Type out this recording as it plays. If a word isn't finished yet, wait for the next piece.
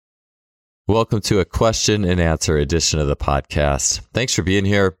Welcome to a question and answer edition of the podcast. Thanks for being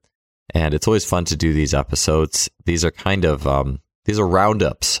here. And it's always fun to do these episodes. These are kind of, these are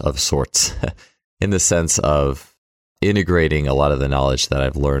roundups of sorts in the sense of integrating a lot of the knowledge that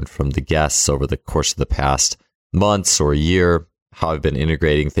I've learned from the guests over the course of the past months or year, how I've been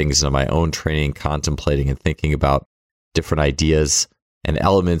integrating things into my own training, contemplating and thinking about different ideas and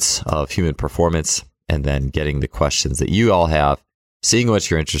elements of human performance, and then getting the questions that you all have, seeing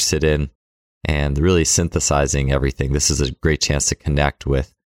what you're interested in, and really synthesizing everything. This is a great chance to connect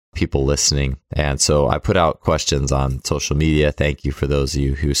with people listening. And so I put out questions on social media. Thank you for those of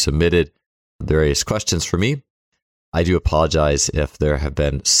you who submitted various questions for me. I do apologize if there have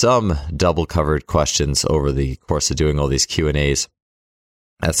been some double covered questions over the course of doing all these Q&As.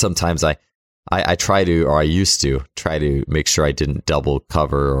 Sometimes I try to, or I used to try to make sure I didn't double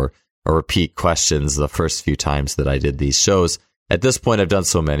cover or repeat questions the first few times that I did these shows. At this point, I've done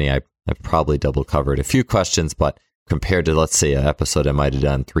so many, I've probably double covered a few questions, but compared to, let's say, an episode I might have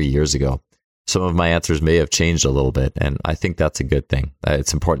done 3 years ago, some of my answers may have changed a little bit, and I think that's a good thing.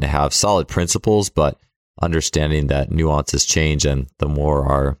 It's important to have solid principles, but understanding that nuances change, and the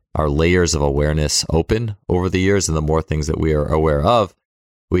more our layers of awareness open over the years, and the more things that we are aware of,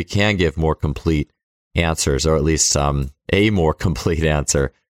 we can give more complete answers, or at least a more complete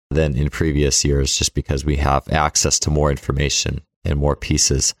answer than in previous years, just because we have access to more information and more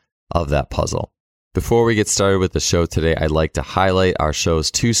pieces of that puzzle. Before we get started with the show today, I'd like to highlight our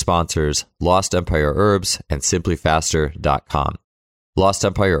show's two sponsors, Lost Empire Herbs and SimplyFaster.com. Lost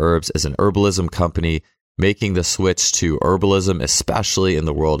Empire Herbs is an herbalism company making the switch to herbalism, especially in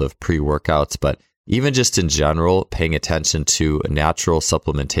the world of pre-workouts, but even just in general, paying attention to a natural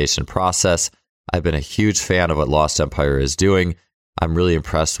supplementation process. I've been a huge fan of what Lost Empire is doing. I'm really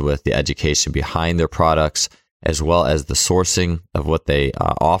impressed with the education behind their products, as well as the sourcing of what they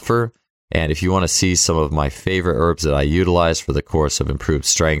offer. And if you want to see some of my favorite herbs that I utilize for the course of improved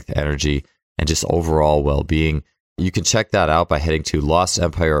strength, energy, and just overall well-being, you can check that out by heading to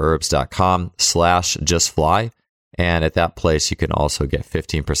lostempireherbs.com/justfly. And at that place, you can also get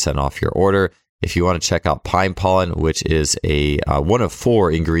 15% off your order. If you want to check out pine pollen, which is a one of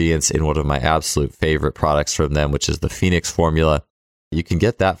 4 ingredients in one of my absolute favorite products from them, which is the Phoenix formula, you can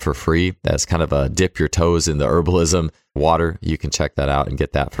get that for free. That's kind of a dip your toes in the herbalism water. You can check that out and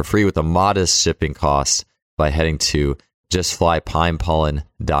get that for free with a modest shipping cost by heading to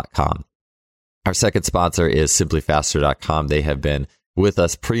justflypinepollen.com. Our second sponsor is SimplyFaster.com. They have been with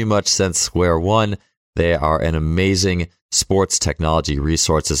us pretty much since square one. They are an amazing sports technology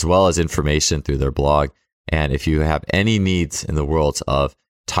resource, as well as information through their blog. And if you have any needs in the world of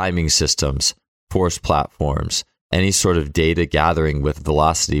timing systems, force platforms, any sort of data gathering with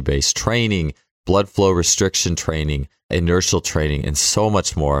velocity-based training, blood flow restriction training, inertial training, and so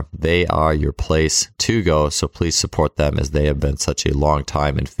much more, they are your place to go. So please support them, as they have been such a long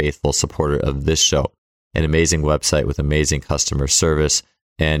time and faithful supporter of this show. An amazing website with amazing customer service,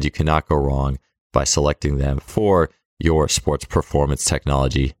 and you cannot go wrong by selecting them for your sports performance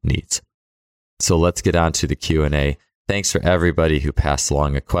technology needs. So let's get on to the Q&A. Thanks for everybody who passed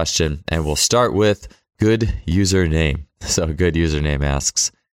along a question, and we'll start with Good Username. So Good Username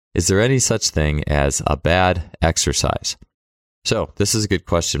asks, is there any such thing as a bad exercise? So this is a good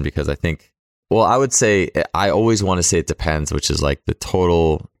question, because I think, well, I would say, I always want to say it depends, which is like the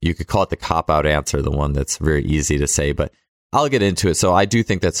total, you could call it the cop-out answer, the one that's very easy to say, but I'll get into it. So I do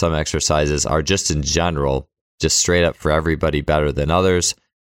think that some exercises are just in general, just straight up for everybody better than others.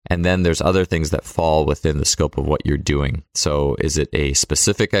 And then there's other things that fall within the scope of what you're doing. So is it a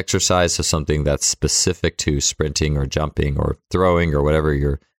specific exercise? So something that's specific to sprinting or jumping or throwing or whatever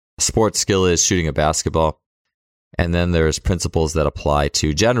your sports skill is, shooting a basketball. And then there's principles that apply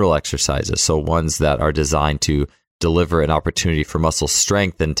to general exercises. So ones that are designed to deliver an opportunity for muscle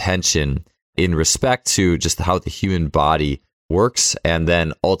strength and tension in respect to just how the human body works, and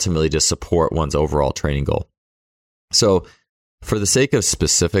then ultimately to support one's overall training goal. So for the sake of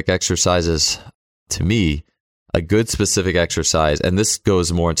specific exercises, to me, a good specific exercise, and this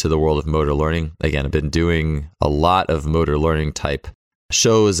goes more into the world of motor learning. Again, I've been doing a lot of motor learning type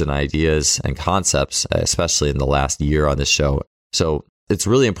shows and ideas and concepts, especially in the last year on this show. So it's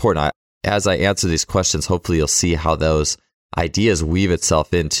really important. As I answer these questions, hopefully you'll see how those ideas weave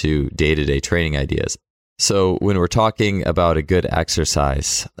itself into day-to-day training ideas. So when we're talking about a good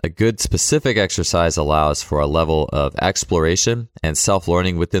exercise, a good specific exercise allows for a level of exploration and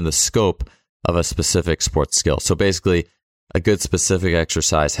self-learning within the scope of a specific sports skill. So basically, a good specific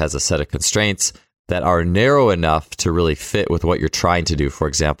exercise has a set of constraints that are narrow enough to really fit with what you're trying to do. For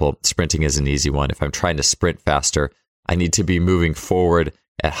example, sprinting is an easy one. If I'm trying to sprint faster, I need to be moving forward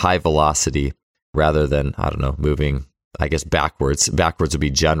at high velocity rather than, I don't know, moving, I guess, backwards. Backwards would be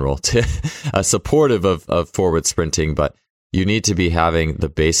general to supportive of forward sprinting, but you need to be having the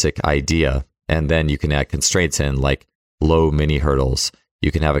basic idea, and then you can add constraints in like low mini hurdles.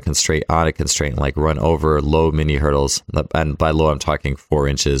 You can have a constraint on a constraint, like run over low mini hurdles. And by low, I'm talking 4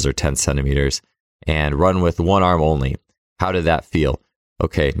 inches or 10 centimeters, and run with one arm only. How did that feel?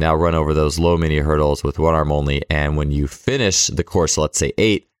 Okay, now run over those low mini hurdles with one arm only. And when you finish the course, let's say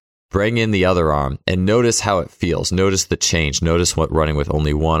 8, bring in the other arm and notice how it feels. Notice the change. Notice what running with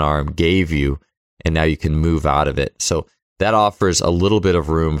only one arm gave you. And now you can move out of it. So that offers a little bit of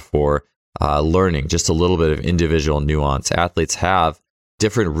room for learning, just a little bit of individual nuance. Athletes have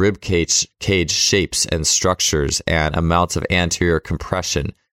different rib cage shapes and structures and amounts of anterior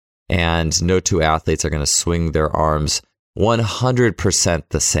compression. And no two athletes are going to swing their arms 100%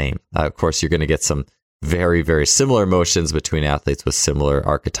 the same. Of course, you're going to get some very, very similar motions between athletes with similar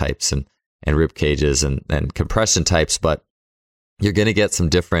archetypes and rib cages and compression types, but you're going to get some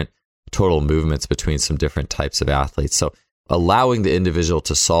different total movements between some different types of athletes. So allowing the individual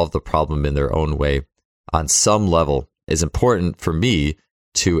to solve the problem in their own way on some level is important for me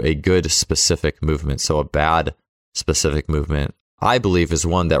to a good specific movement. So a bad specific movement, I believe, is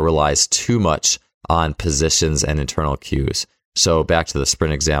one that relies too much on positions and internal cues. So back to the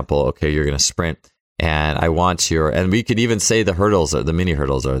sprint example, okay, you're going to sprint and I want and we could even say the hurdles, the mini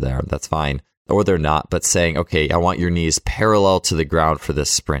hurdles are there, that's fine, or they're not, but saying, okay, I want your knees parallel to the ground for this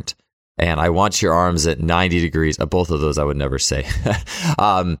sprint. And I want your arms at 90 degrees. Both of those I would never say.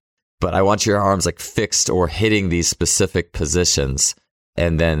 But I want your arms like fixed or hitting these specific positions.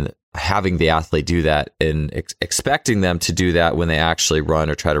 And then having the athlete do that and expecting them to do that when they actually run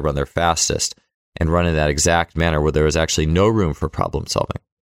or try to run their fastest and run in that exact manner where there is actually no room for problem solving.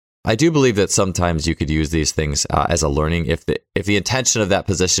 I do believe that sometimes you could use these things as a learning. If the intention of that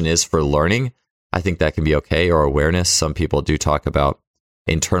position is for learning, I think that can be okay, or awareness. Some people do talk about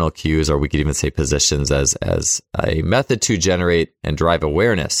internal cues, or we could even say positions as a method to generate and drive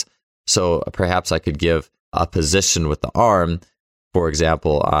awareness. So perhaps I could give a position with the arm. For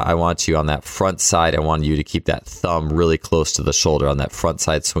example, I want you on that front side. I want you to keep that thumb really close to the shoulder on that front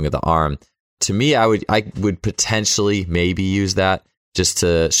side swing of the arm. To me, I would potentially maybe use that just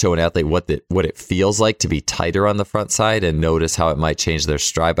to show an athlete what it feels like to be tighter on the front side and notice how it might change their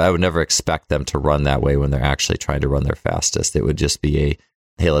stride. But I would never expect them to run that way when they're actually trying to run their fastest. It would just be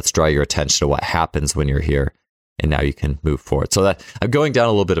hey, let's draw your attention to what happens when you're here, and now you can move forward. So that I'm going down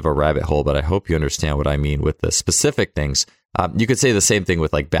a little bit of a rabbit hole, but I hope you understand what I mean with the specific things. You could say the same thing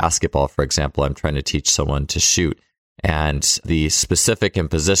with like basketball, for example. I'm trying to teach someone to shoot, and the specific and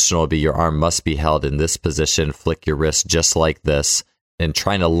positional would be your arm must be held in this position, flick your wrist just like this, and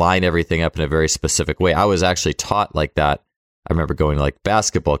trying to line everything up in a very specific way. I was actually taught like that. I remember going to like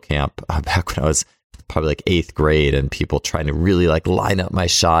basketball camp back when I was probably like 8th grade, and people trying to really like line up my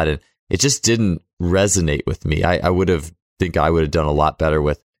shot, and it just didn't resonate with me. I would have done a lot better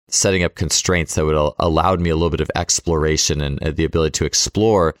with setting up constraints that would allowed me a little bit of exploration and the ability to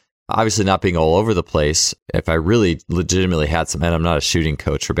explore, obviously not being all over the place. If I really legitimately had some, and I'm not a shooting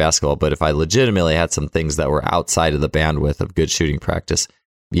coach for basketball, but if I legitimately had some things that were outside of the bandwidth of good shooting practice,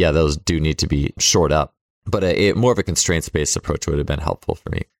 yeah, those do need to be shored up. But more of a constraints-based approach would have been helpful for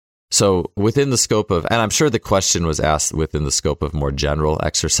me. So within the scope of, and I'm sure the question was asked within the scope of more general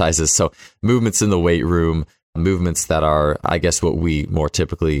exercises. So movements in the weight room, movements that are, I guess, what we more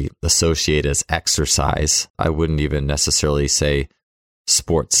typically associate as exercise. I wouldn't even necessarily say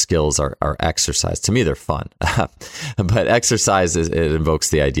sports skills are exercise. To me, they're fun. But exercise, it invokes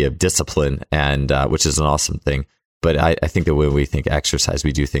the idea of discipline, and which is an awesome thing. But I think that when we think exercise,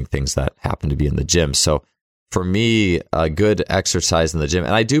 we do think things that happen to be in the gym. So for me, a good exercise in the gym,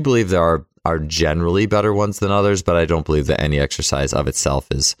 and I do believe there are generally better ones than others, but I don't believe that any exercise of itself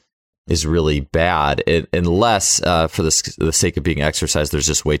is really bad, unless for the sake of being exercise, there's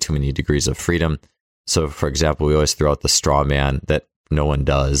just way too many degrees of freedom. So, for example, we always throw out the straw man that no one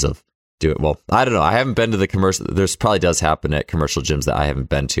does of do it. Well, I don't know. I haven't been to the commercial. There's probably does happen at commercial gyms that I haven't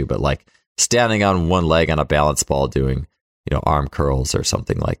been to, but like standing on one leg on a balance ball doing, arm curls or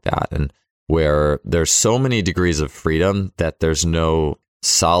something like that. And where there's so many degrees of freedom that there's no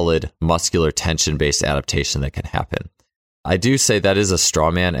solid muscular tension-based adaptation that can happen. I do say that is a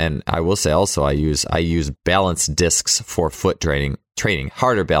straw man, and I will say also I use balance discs for foot training,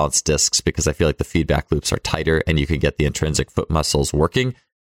 harder balance discs, because I feel like the feedback loops are tighter and you can get the intrinsic foot muscles working.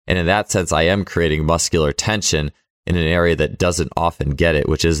 And in that sense, I am creating muscular tension in an area that doesn't often get it,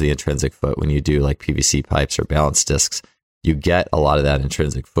 which is the intrinsic foot. When you do like PVC pipes or balance discs, you get a lot of that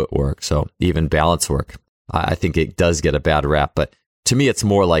intrinsic footwork. So even balance work, I think it does get a bad rap, but to me, it's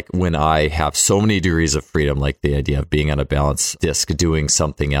more like when I have so many degrees of freedom, like the idea of being on a balance disc, doing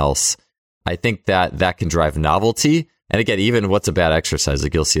something else. I think that can drive novelty. And again, even what's a bad exercise?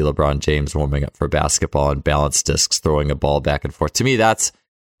 Like you'll see LeBron James warming up for basketball on balance discs, throwing a ball back and forth. To me, that's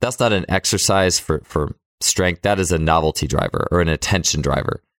not an exercise for strength. That is a novelty driver or an attention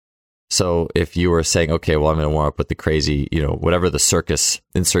driver. So if you were saying, okay, well, I'm going to warm up with the crazy, whatever the circus,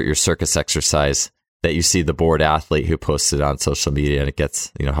 insert your circus exercise that you see the bored athlete who posted on social media and it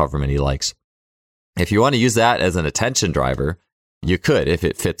gets, however many likes. If you want to use that as an attention driver, you could, if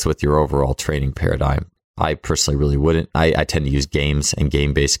it fits with your overall training paradigm. I personally really wouldn't. I tend to use games and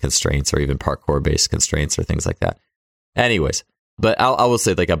game-based constraints or even parkour-based constraints or things like that. Anyways, but I will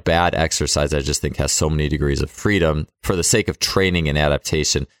say like a bad exercise I just think has so many degrees of freedom for the sake of training and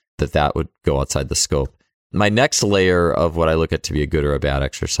adaptation that would go outside the scope. My next layer of what I look at to be a good or a bad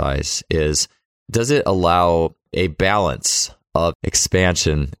exercise is, does it allow a balance of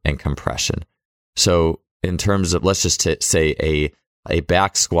expansion and compression? So in terms of, let's just say a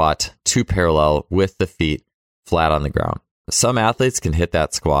back squat 2 parallel with the feet flat on the ground. Some athletes can hit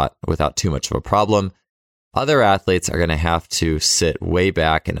that squat without too much of a problem. Other athletes are going to have to sit way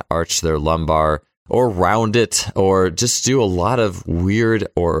back and arch their lumbar or round it or just do a lot of weird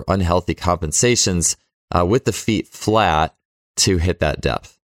or unhealthy compensations with the feet flat to hit that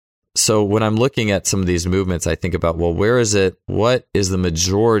depth. So when I'm looking at some of these movements, I think about, well, where is it? What is the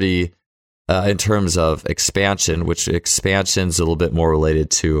majority in terms of expansion, which expansion is a little bit more related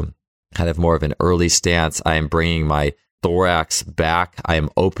to kind of more of an early stance. I am bringing my thorax back. I am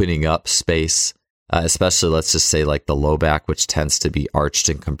opening up space, especially let's just say like the low back, which tends to be arched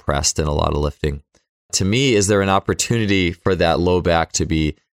and compressed in a lot of lifting. To me, is there an opportunity for that low back to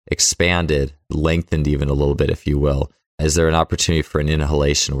be expanded, lengthened even a little bit, if you will? Is there an opportunity for an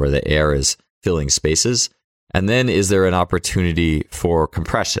inhalation where the air is filling spaces? And then is there an opportunity for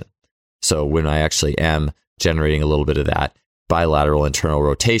compression? So when I actually am generating a little bit of that bilateral internal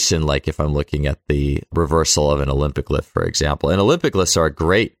rotation, like if I'm looking at the reversal of an Olympic lift, for example. And Olympic lifts are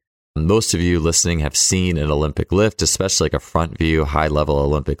great. Most of you listening have seen an Olympic lift, especially like a front view, high level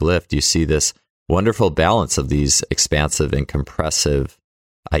Olympic lift. You see this wonderful balance of these expansive and compressive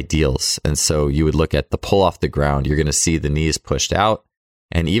ideals. And so you would look at the pull off the ground, you're going to see the knees pushed out.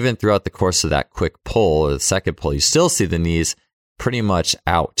 And even throughout the course of that quick pull or the second pull, you still see the knees pretty much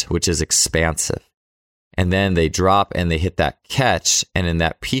out, which is expansive. And then they drop and they hit that catch. And in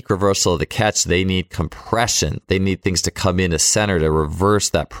that peak reversal of the catch, they need compression. They need things to come into center to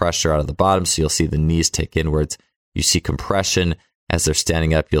reverse that pressure out of the bottom. So you'll see the knees tick inwards. You see compression as they're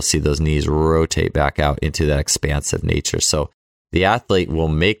standing up. You'll see those knees rotate back out into that expansive nature. So the athlete will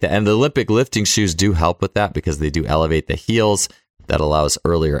make that. And the Olympic lifting shoes do help with that because they do elevate the heels. That allows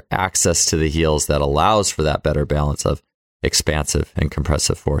earlier access to the heels. That allows for that better balance of expansive and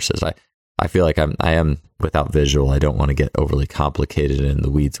compressive forces. I feel like I am without visual. I don't want to get overly complicated in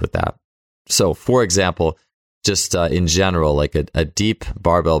the weeds with that. So for example, just in general, like a deep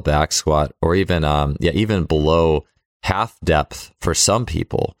barbell back squat or even below half depth for some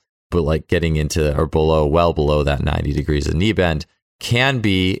people, but like getting into or well below that 90 degrees of knee bend can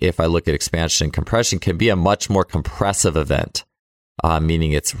be, if I look at expansion and compression, can be a much more compressive event.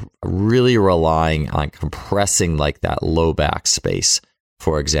 Meaning it's really relying on compressing like that low back space,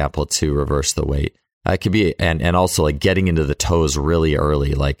 for example, to reverse the weight. It could be, and also like getting into the toes really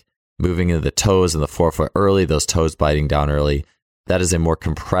early, like moving into the toes and the forefoot early, those toes biting down early. That is a more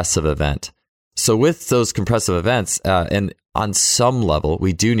compressive event. So with those compressive events, and on some level,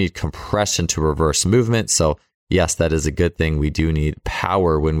 we do need compression to reverse movement. So yes, that is a good thing. We do need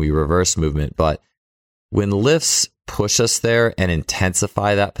power when we reverse movement, but when lifts push us there and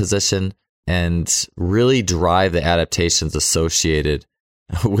intensify that position and really drive the adaptations associated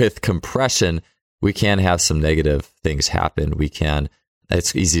with compression, we can have some negative things happen.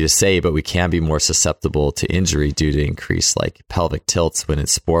 It's easy to say, but we can be more susceptible to injury due to increased like pelvic tilts when in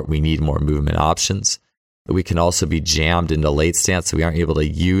sport we need more movement options. We can also be jammed into late stance, so we aren't able to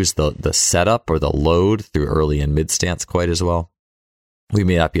use the setup or the load through early and mid stance quite as well. We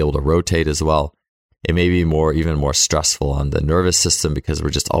may not be able to rotate as well. It may be even more stressful on the nervous system because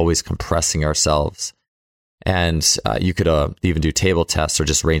we're just always compressing ourselves. And you could even do table tests or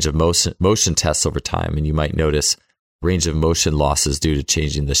just range of motion tests over time. And you might notice range of motion losses due to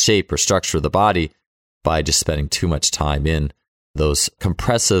changing the shape or structure of the body by just spending too much time in those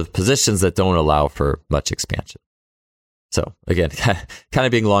compressive positions that don't allow for much expansion. So again, kind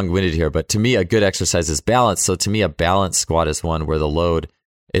of being long-winded here, but to me, a good exercise is balance. So to me, a balanced squat is one where the load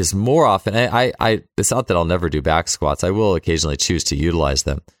is more often, it's not that I'll never do back squats. I will occasionally choose to utilize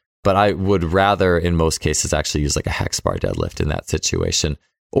them. But I would rather, in most cases, actually use like a hex bar deadlift in that situation,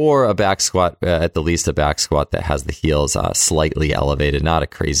 or a back squat, at the least a back squat that has the heels slightly elevated, not a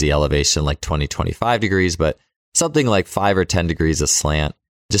crazy elevation like 20, 25 degrees, but something like 5 or 10 degrees of slant,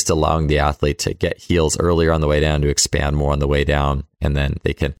 just allowing the athlete to get heels earlier on the way down, to expand more on the way down, and then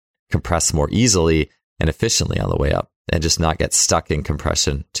they can compress more easily and efficiently on the way up and just not get stuck in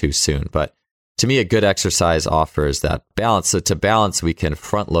compression too soon. But to me, a good exercise offers that balance. So to balance, we can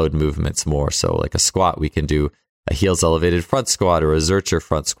front load movements more. So like a squat, we can do a heels elevated front squat or a Zercher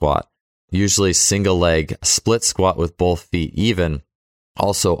front squat. Usually single leg split squat with both feet even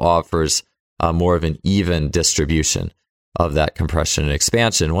also offers more of an even distribution of that compression and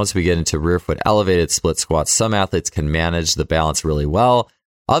expansion. Once we get into rear foot elevated split squats, some athletes can manage the balance really well.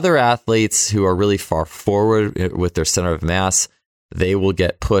 Other athletes who are really far forward with their center of mass, they will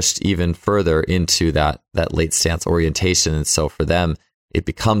get pushed even further into that late stance orientation. And so for them, it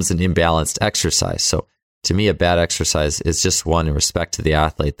becomes an imbalanced exercise. So to me, a bad exercise is just one in respect to the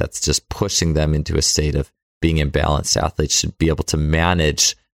athlete that's just pushing them into a state of being imbalanced. Athletes should be able to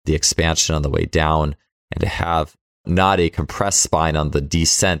manage the expansion on the way down and to have not a compressed spine on the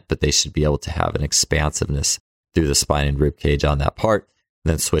descent, but they should be able to have an expansiveness through the spine and rib cage on that part,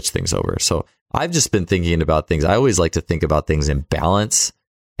 and then switch things over. So I've just been thinking about things. I always like to think about things in balance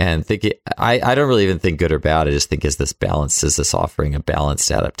and thinking, I don't really even think good or bad. I just think, is this balanced? Is this offering a balanced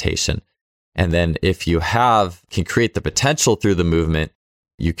adaptation? And then if you can create the potential through the movement,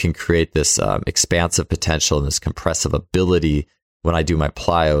 you can create this expansive potential and this compressive ability when I do my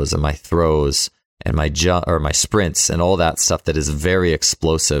plyos and my throws and my jump or my sprints and all that stuff that is very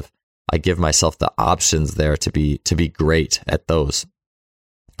explosive. I give myself the options there to be great at those.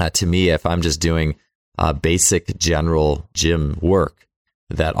 To me, if I'm just doing basic general gym work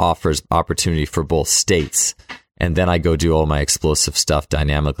that offers opportunity for both states, and then I go do all my explosive stuff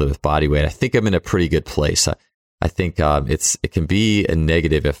dynamically with body weight, I think I'm in a pretty good place. I think it can be a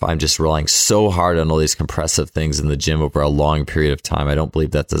negative if I'm just relying so hard on all these compressive things in the gym over a long period of time. I don't believe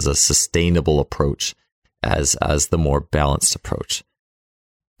that is a sustainable approach as the more balanced approach.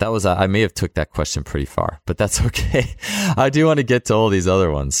 That was, I may have took that question pretty far, but that's okay. I do want to get to all these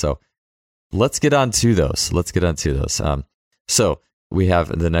other ones. So let's get on to those. So we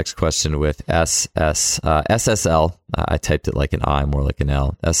have the next question with SSL. I typed it like an I, more like an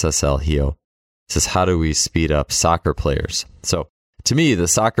L. SSL Hio. It says, how do we speed up soccer players? So to me, the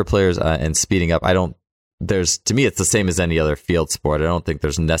soccer players and speeding up, to me, it's the same as any other field sport. I don't think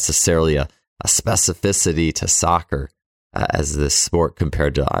there's necessarily a specificity to soccer as this sport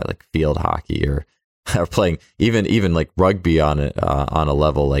compared to like field hockey or playing even like rugby on a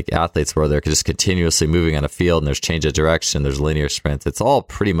level like athletes where they're just continuously moving on a field and there's change of direction, there's linear sprints. It's all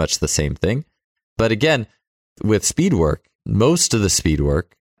pretty much the same thing. But again, with speed work, most of the speed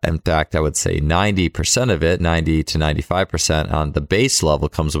work, in fact, I would say 90% of it, 90 to 95% on the base level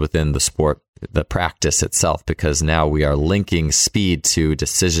comes within the sport, the practice itself, because now we are linking speed to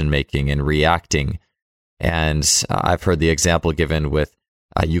decision making and reacting. And I've heard the example given with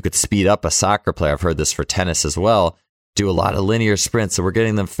you could speed up a soccer player. I've heard this for tennis as well. Do a lot of linear sprints, so we're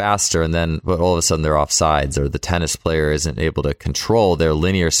getting them faster, and then all of a sudden they're off sides, or the tennis player isn't able to control their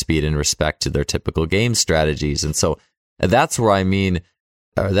linear speed in respect to their typical game strategies. And so that's where I mean,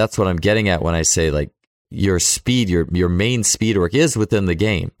 or that's what I'm getting at when I say like your speed, your main speed work is within the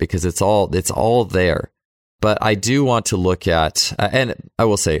game because it's all there. But I do want to look at, and I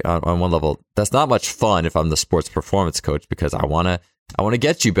will say on one level, that's not much fun if I'm the sports performance coach, because I want to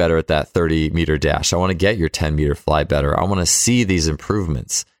get you better at that 30-meter dash. I want to get your 10-meter fly better. I want to see these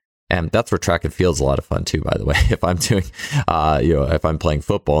improvements. And that's where track and field's a lot of fun too, by the way. If I'm doing, if I'm playing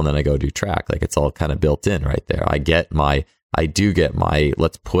football and then I go do track, like it's all kind of built in right there. I do get my,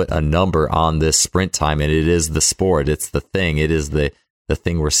 let's put a number on this sprint time, and it is the sport. It's the thing. It is the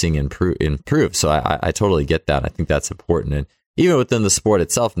thing we're seeing improve. So I totally get that. I think that's important. And even within the sport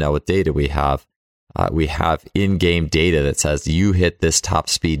itself now with data, we have in-game data that says you hit this top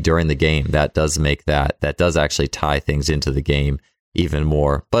speed during the game. That does actually tie things into the game even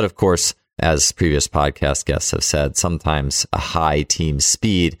more. But of course, as previous podcast guests have said, sometimes a high team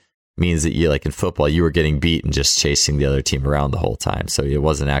speed means that you, like in football, you were getting beat and just chasing the other team around the whole time. So it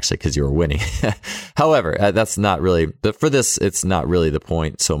wasn't actually because you were winning. However, that's not really, but for this, it's not really the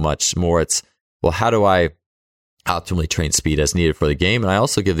point so much. More it's, well, how do I optimally train speed as needed for the game? And I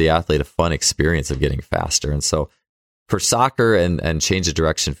also give the athlete a fun experience of getting faster. And so for soccer and change of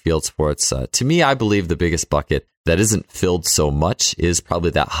direction field sports, to me, I believe the biggest bucket that isn't filled so much is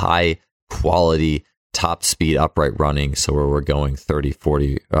probably that high quality top speed upright running. So where we're going 30,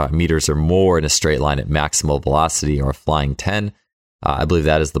 40 meters or more in a straight line at maximal velocity, or flying 10. I believe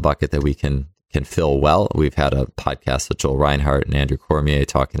that is the bucket that we can fill well. We've had a podcast with Joel Reinhardt and Andrew Cormier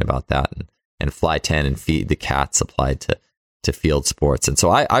talking about that, and Fly 10 and Feed the Cats applied to field sports. And so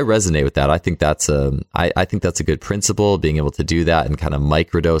I resonate with that. I think that's a good principle, being able to do that and kind of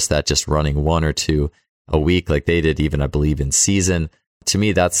microdose that, just running 1 or 2 a week like they did, even I believe in season. To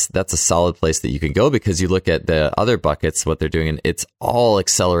me, that's a solid place that you can go, because you look at the other buckets, what they're doing, and it's all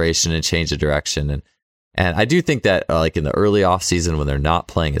acceleration and change of direction. And I do think that like in the early off season, when they're not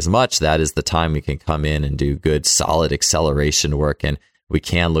playing as much, that is the time we can come in and do good, solid acceleration work. And we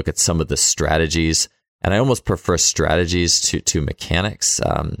can look at some of the strategies. And I almost prefer strategies to mechanics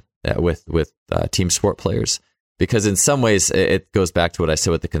with team sport players, because in some ways it goes back to what I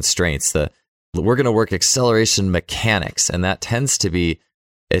said with the constraints. We're going to work acceleration mechanics, and that tends to be,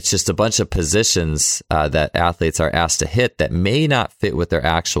 it's just a bunch of positions that athletes are asked to hit that may not fit with their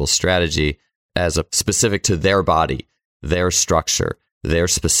actual strategy as a specific to their body, their structure, their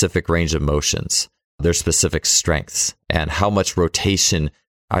specific range of motions, their specific strengths, and how much rotation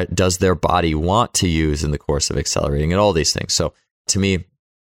does their body want to use in the course of accelerating, and all these things. So to me,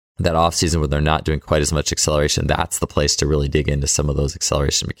 that off season when they're not doing quite as much acceleration, that's the place to really dig into some of those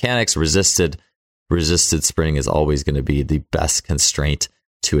acceleration mechanics. Resisted sprinting is always going to be the best constraint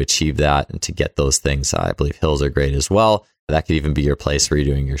to achieve that and to get those things. I believe hills are great as well. That could even be your place where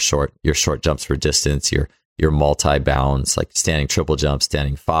you're doing your short jumps for distance, your multi bounds, like standing triple jump,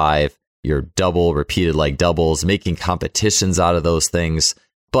 standing 5, your double repeated leg doubles, making competitions out of those things.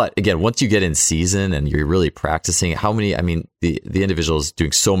 But again, once you get in season and you're really practicing, the individual is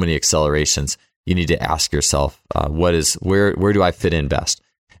doing so many accelerations, you need to ask yourself, where do I fit in best?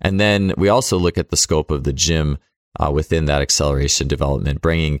 And then we also look at the scope of the gym within that acceleration development,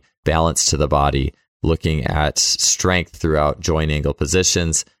 bringing balance to the body, looking at strength throughout joint angle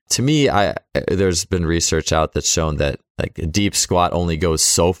positions. To me, there's been research out that's shown that like a deep squat only goes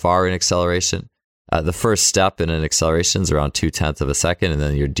so far in acceleration. The first step in an acceleration is around 0.2 of a second, and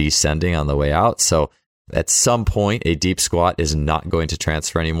then you're descending on the way out. So at some point, a deep squat is not going to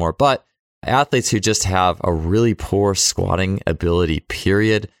transfer anymore. But athletes who just have a really poor squatting ability,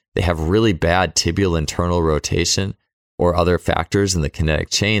 period, they have really bad tibial internal rotation or other factors in the kinetic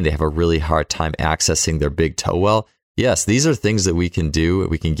chain, they have a really hard time accessing their big toe well. Yes, these are things that we can do.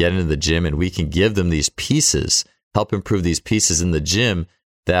 We can get into the gym and we can give them these pieces, help improve these pieces in the gym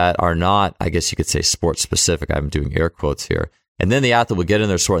that are not, I guess you could say, sports specific. I'm doing air quotes here. And then the athlete will get in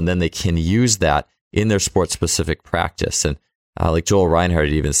their sport, and then they can use that in their sport specific practice. And like Joel Reinhardt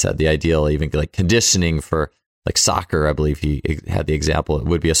even said, the ideal, even like conditioning for like soccer, I believe he had the example, it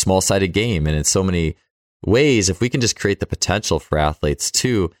would be a small sided game. And in so many ways, if we can just create the potential for athletes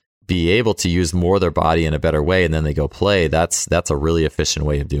to be able to use more of their body in a better way, and then they go play, that's a really efficient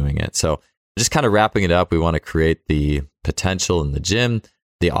way of doing it. So just kind of wrapping it up, we want to create the potential in the gym.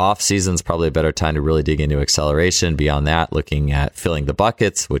 The off season is probably a better time to really dig into acceleration. Beyond that, looking at filling the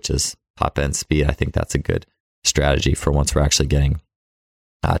buckets, which is top end speed. I think that's a good strategy for once we're actually getting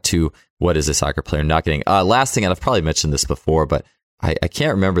to what is a soccer player not getting. Last thing, and I've probably mentioned this before, but I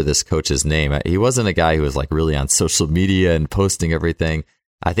can't remember this coach's name. He wasn't a guy who was like really on social media and posting everything.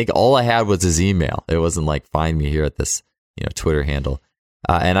 I think all I had was his email. It wasn't like, find me here at this Twitter handle.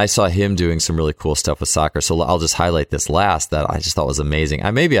 And I saw him doing some really cool stuff with soccer. So I'll just highlight this last that I just thought was amazing.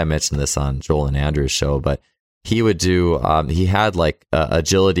 Maybe I mentioned this on Joel and Andrew's show, but he would do, he had like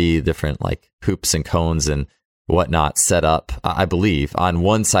agility, different like hoops and cones and whatnot set up, I believe, on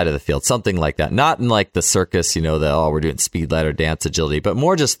one side of the field, something like that. Not in like the circus, we're doing speed ladder, dance agility, but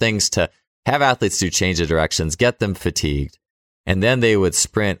more just things to have athletes do change of directions, get them fatigued. And then they would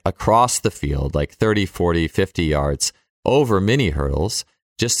sprint across the field, like 30, 40, 50 yards over mini hurdles,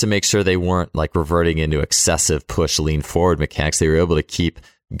 just to make sure they weren't like reverting into excessive push, lean forward mechanics. They were able to keep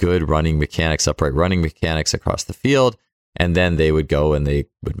good running mechanics, upright running mechanics across the field. And then they would go and they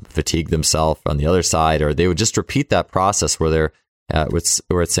would fatigue themselves on the other side, or they would just repeat that process where they're,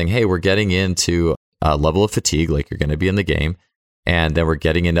 where it's saying, hey, we're getting into a level of fatigue, like you're going to be in the game. And then we're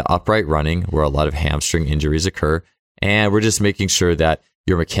getting into upright running where a lot of hamstring injuries occur. And we're just making sure that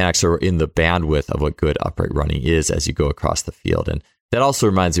your mechanics are in the bandwidth of what good upright running is as you go across the field. And that also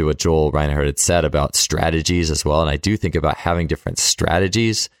reminds me of what Joel Reinhardt had said about strategies as well. And I do think about having different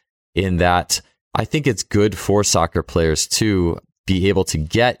strategies in that I think it's good for soccer players to be able to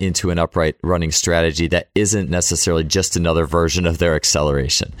get into an upright running strategy that isn't necessarily just another version of their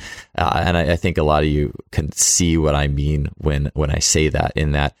acceleration. And I think a lot of you can see what I mean when I say that,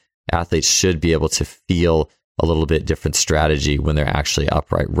 in that athletes should be able to feel a little bit different strategy when they're actually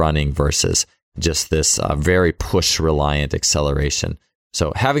upright running versus just this very push reliant acceleration.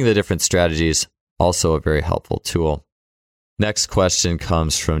 So having the different strategies, also a very helpful tool. Next question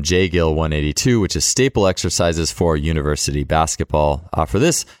comes from JGill182, which is staple exercises for university basketball. For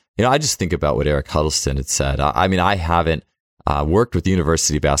this, I just think about what Eric Huddleston had said. I haven't worked with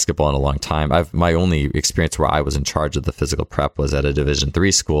university basketball in a long time. My only experience where I was in charge of the physical prep was at a Division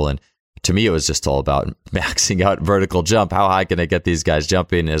III school, and to me, it was just all about maxing out vertical jump. How high can I get these guys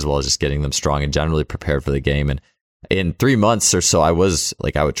jumping, as well as just getting them strong and generally prepared for the game. And in 3 months or so, I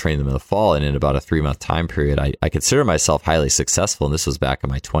would train them in the fall, and in about a 3-month time period, I consider myself highly successful. And this was back in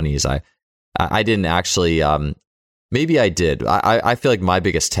my 20s. I didn't actually, maybe I did. I feel like my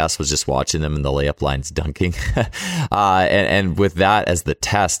biggest test was just watching them in the layup lines dunking. and with that as the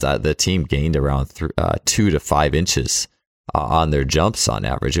test, the team gained around 2 to 5 inches on their jumps on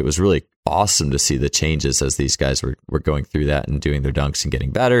average. It was really awesome to see the changes as these guys were going through that and doing their dunks and getting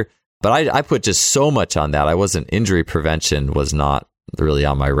better. But I put just so much on that. Injury prevention was not really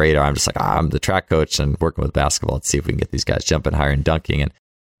on my radar. I'm just like, I'm the track coach and working with basketball. Let's see if we can get these guys jumping higher and dunking. And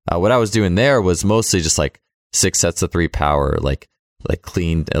what I was doing there was mostly just like 6 sets of 3 power, like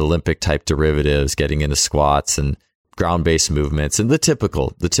clean Olympic type derivatives, getting into squats and ground-based movements, and the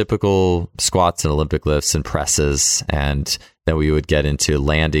typical squats and Olympic lifts and presses. And then we would get into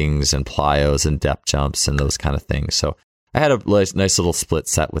landings and plyos and depth jumps and those kind of things. So I had a nice little split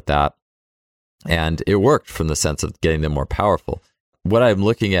set with that, and it worked from the sense of getting them more powerful. What I'm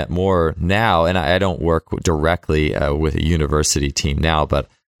looking at more now, and I don't work directly with a university team now, but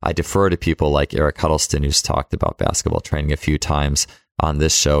I defer to people like Eric Huddleston, who's talked about basketball training a few times on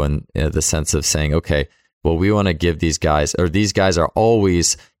this show, and the sense of saying, okay, well, we want to give these guys are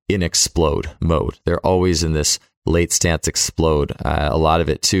always in explode mode. They're always in this late stance explode. A lot of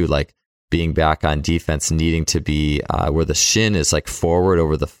it too, like being back on defense, needing to be where the shin is like forward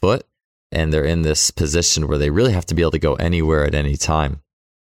over the foot, and they're in this position where they really have to be able to go anywhere at any time.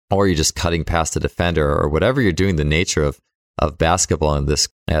 Or you're just cutting past the defender, or whatever you're doing. The nature of basketball in this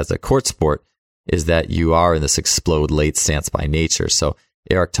as a court sport is that you are in this explode late stance by nature. So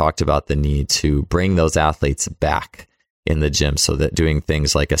Eric talked about the need to bring those athletes back in the gym, so that doing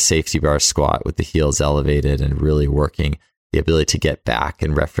things like a safety bar squat with the heels elevated and really working the ability to get back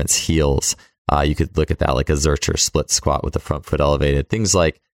and reference heels. You could look at that like a Zercher split squat with the front foot elevated. Things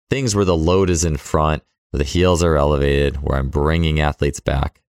where the load is in front, where the heels are elevated, where I'm bringing athletes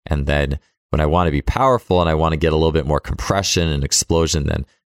back. And then when I want to be powerful and I want to get a little bit more compression and explosion, then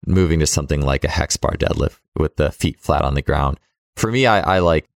moving to something like a hex bar deadlift with the feet flat on the ground. For me, I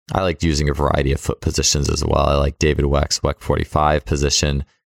like using a variety of foot positions as well. I like David Weck's Weck 45 position.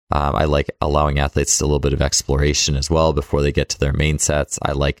 I like allowing athletes a little bit of exploration as well before they get to their main sets.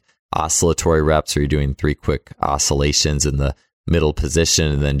 I like oscillatory reps, where you're doing 3 quick oscillations in the middle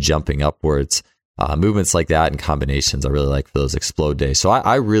position and then jumping upwards. Movements like that and combinations I really like for those explode days. So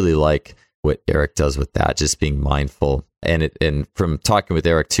I really like what Eric does with that, just being mindful. And from talking with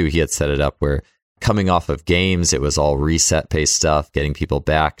Eric too, he had set it up where coming off of games, it was all reset pace stuff, getting people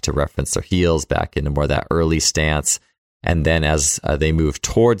back to reference their heels, back into more of that early stance. And then as they move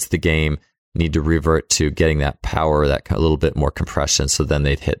towards the game, need to revert to getting that power, that a little bit more compression. So then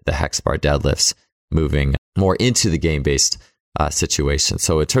they'd hit the hex bar deadlifts, moving more into the game-based situation.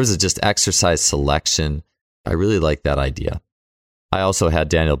 So in terms of just exercise selection, I really like that idea. I also had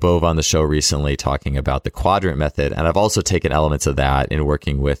Daniel Bove on the show recently talking about the quadrant method, and I've also taken elements of that in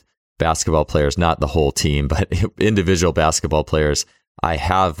working with basketball players, not the whole team, but individual basketball players. I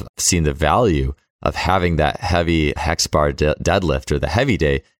have seen the value of having that heavy hex bar deadlift or the heavy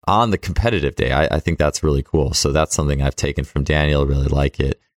day on the competitive day. I think that's really cool. So that's something I've taken from Daniel, really like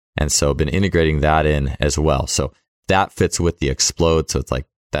it. And so been integrating that in as well. So that fits with the explode. So it's like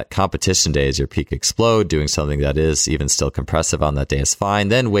that competition day is your peak explode. Doing something that is even still compressive on that day is fine.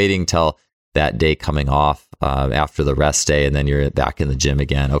 Then waiting till that day coming off after the rest day, and then you're back in the gym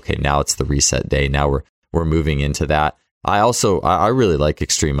again. Okay, now it's the reset day. Now we're moving into that. I really like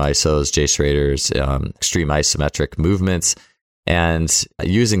extreme isos, Jay Schrader's extreme isometric movements, and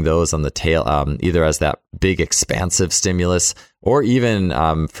using those on the tail, either as that big expansive stimulus, or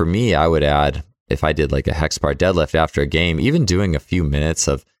even for me, I would add, if I did like a hex bar deadlift after a game, even doing a few minutes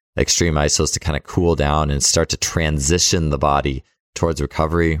of extreme isos to kind of cool down and start to transition the body towards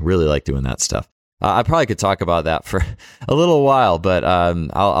recovery. Really like doing that stuff. I probably could talk about that for a little while, but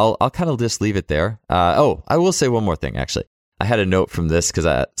I'll kind of just leave it there. I will say one more thing, actually. I had a note from this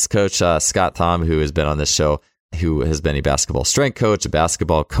because Coach Scott Thom, who has been on this show, who has been a basketball strength coach, a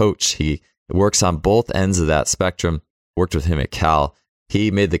basketball coach. He works on both ends of that spectrum. Worked with him at Cal.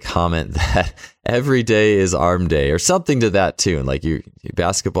 He made the comment that every day is arm day or something to that tune. Like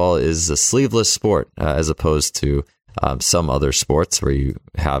basketball is a sleeveless sport as opposed to some other sports where you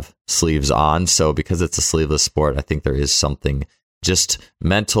have sleeves on. So because it's a sleeveless sport, I think there is something just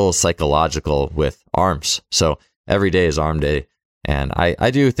mental, psychological with arms. So every day is arm day. And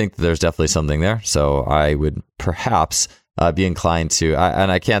I do think that there's definitely something there. So I would perhaps be inclined to,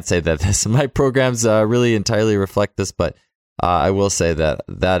 and I can't say that my programs really entirely reflect this, but I will say that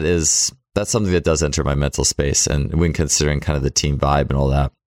that's something that does enter my mental space. And when considering kind of the team vibe and all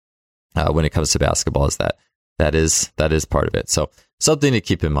that, when it comes to basketball, is that is part of it. So something to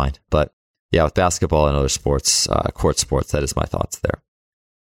keep in mind. But yeah, with basketball and other sports, court sports, that is my thoughts there.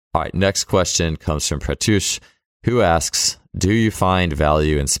 All right, next question comes from Pratush, who asks, do you find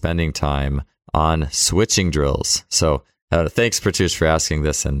value in spending time on switching drills? So thanks, Pratush, for asking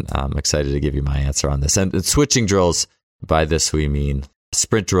this, and I'm excited to give you my answer on this. And switching drills, by this we mean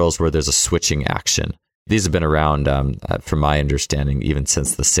sprint drills where there's a switching action. These have been around, from my understanding, even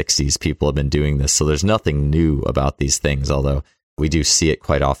since the 60s. People have been doing this. So there's nothing new about these things, although we do see it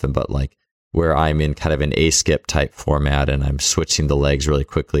quite often. But like where I'm in kind of an A-skip type format and I'm switching the legs really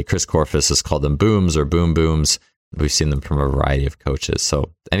quickly. Chris Korfus has called them booms or boom booms. We've seen them from a variety of coaches.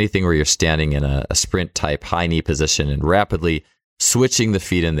 So anything where you're standing in a sprint type high knee position and rapidly switching the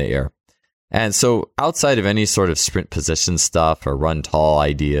feet in the air. And so outside of any sort of sprint position stuff or run tall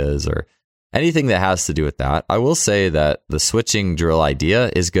ideas or anything that has to do with that, I will say that the switching drill idea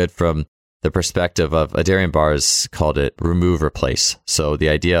is good from the perspective of Adarian Bars called it remove, replace. So the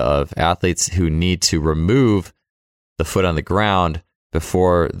idea of athletes who need to remove the foot on the ground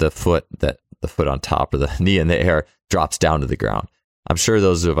before the foot on top or the knee in the air drops down to the ground. I'm sure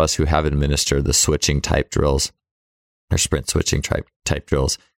those of us who have administered the switching type drills or sprint switching type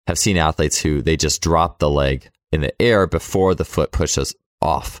drills have seen athletes who they just drop the leg in the air before the foot pushes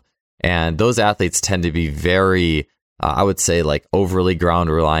off. And those athletes tend to be very, I would say, like overly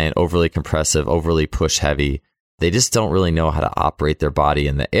ground reliant, overly compressive, overly push heavy. They just don't really know how to operate their body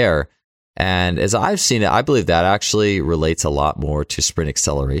in the air. And as I've seen it, I believe that actually relates a lot more to sprint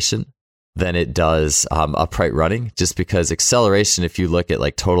acceleration than it does upright running, just because acceleration, if you look at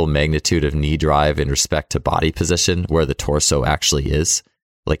like total magnitude of knee drive in respect to body position, where the torso actually is,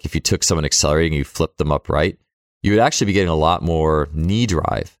 like if you took someone accelerating, you flipped them upright, you would actually be getting a lot more knee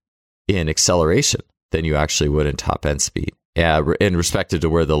drive in acceleration than you actually would in top end speed, in respect to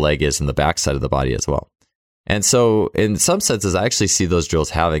where the leg is in the backside of the body as well. And so in some senses, I actually see those drills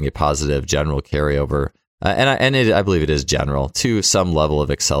having a positive general carryover. I believe it is general to some level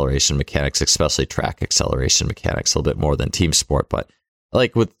of acceleration mechanics, especially track acceleration mechanics, a little bit more than team sport. But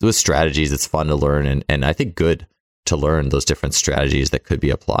like with strategies, it's fun to learn, and I think good to learn those different strategies that could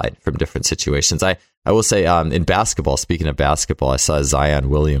be applied from different situations. I will say in basketball, speaking of basketball, I saw a Zion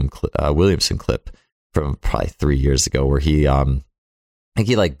Williamson clip from probably 3 years ago where he, I think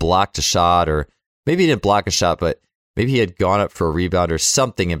he like blocked a shot, or maybe he didn't block a shot, but maybe he had gone up for a rebound or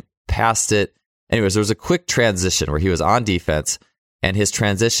something and passed it. Anyways, there was a quick transition where he was on defense, and his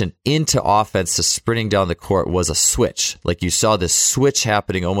transition into offense to sprinting down the court was a switch. Like you saw this switch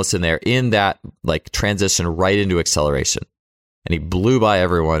happening almost in there, in that like transition right into acceleration. And he blew by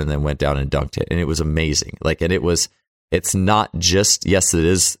everyone and then went down and dunked it. And it was amazing. Like, and it's not just, yes, it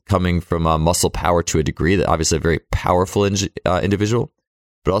is coming from muscle power to a degree, that obviously a very powerful individual,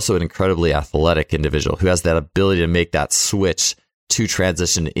 but also an incredibly athletic individual who has that ability to make that switch to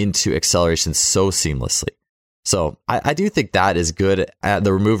transition into acceleration so seamlessly. So I do think that is good.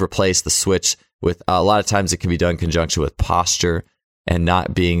 The remove, replace, the switch, with a lot of times it can be done in conjunction with posture and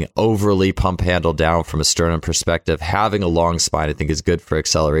not being overly pump handle down from a sternum perspective. Having a long spine, I think, is good for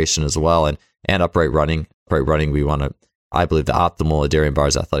acceleration as well. And upright running. Upright running, we want to, I believe, the optimal Adarian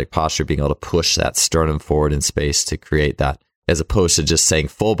Bars athletic posture, being able to push that sternum forward in space to create that, as opposed to just saying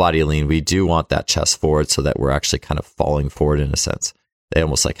full body lean. We do want that chest forward so that we're actually kind of falling forward in a sense. It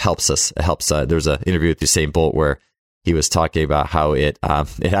almost like helps us. It helps. There's an interview with Usain Bolt where he was talking about how it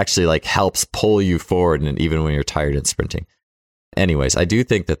actually like helps pull you forward, and even when you're tired and sprinting. Anyways, I do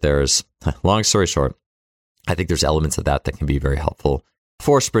think that there's, long story short, I think there's elements of that can be very helpful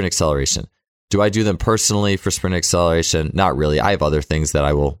for sprint acceleration. Do I do them personally for sprint acceleration? Not really. I have other things that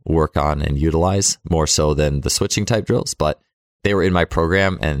I will work on and utilize more so than the switching type drills, but they were in my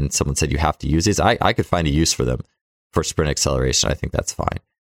program and someone said you have to use these. I could find a use for them for sprint acceleration. I think that's fine.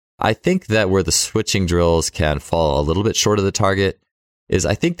 I think that where the switching drills can fall a little bit short of the target is,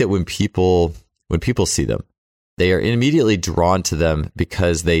 I think that when people see them, they are immediately drawn to them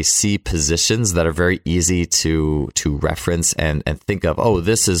because they see positions that are very easy to reference and think of, oh,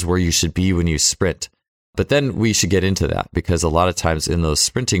 this is where you should be when you sprint. But then we should get into that, because a lot of times in those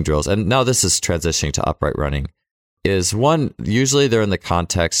sprinting drills, and now this is transitioning to upright running, is one, usually they're in the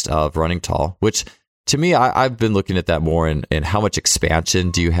context of running tall, which to me, I've been looking at that more in how much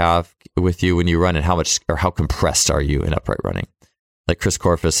expansion do you have with you when you run, and how much or how compressed are you in upright running? Like Chris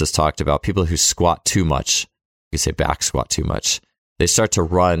Korfist has talked about, people who squat too much, you say back squat too much, they start to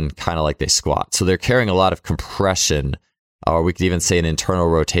run kind of like they squat. So they're carrying a lot of compression, or we could even say an internal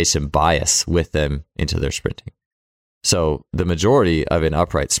rotation bias with them into their sprinting. So the majority of an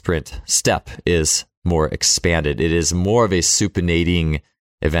upright sprint step is more expanded. It is more of a supinating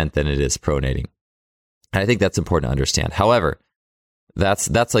event than it is pronating. And I think that's important to understand. However, that's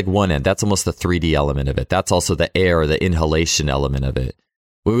like one end. That's almost the 3D element of it. That's also the air, the inhalation element of it.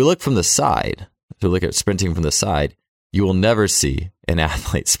 When we look from the side, if you look at sprinting from the side, you will never see an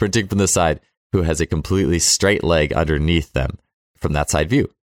athlete sprinting from the side who has a completely straight leg underneath them from that side view.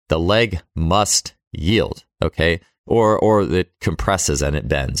 The leg must yield, okay? Or it compresses and it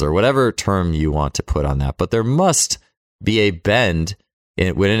bends, or whatever term you want to put on that. But there must be a bend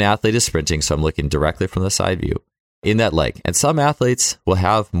when an athlete is sprinting, so I'm looking directly from the side view, in that leg. And some athletes will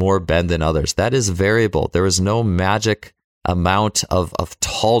have more bend than others. That is variable. There is no magic amount of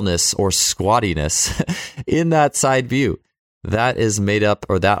tallness or squattiness in that side view. That is made up,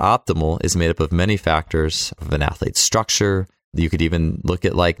 or that optimal is made up of many factors of an athlete's structure. You could even look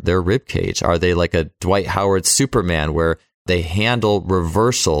at like their rib cage. Are they like a Dwight Howard Superman where they handle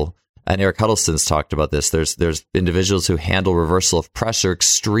reversal? And Eric Huddleston's talked about this. There's individuals who handle reversal of pressure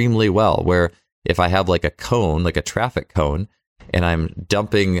extremely well, where if I have like a cone, like a traffic cone, and I'm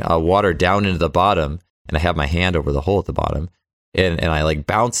dumping water down into the bottom, and I have my hand over the hole at the bottom, and I like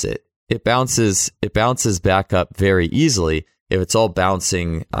bounce it, it bounces back up very easily if it's all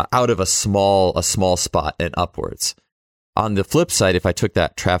bouncing out of a small spot and upwards. On the flip side, if I took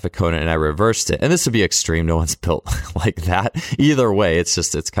that traffic cone and I reversed it, and this would be extreme, no one's built like that. Either way,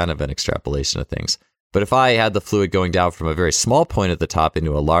 it's kind of an extrapolation of things. But if I had the fluid going down from a very small point at the top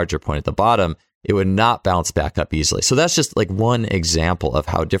into a larger point at the bottom, it would not bounce back up easily. So that's just like one example of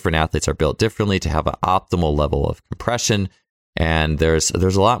how different athletes are built differently to have an optimal level of compression. And there's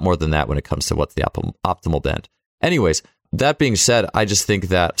a lot more than that when it comes to what's the optimal bend. Anyways, that being said, I just think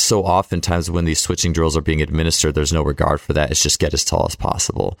that so oftentimes when these switching drills are being administered, there's no regard for that. It's just get as tall as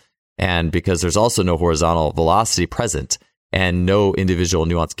possible. And because there's also no horizontal velocity present and no individual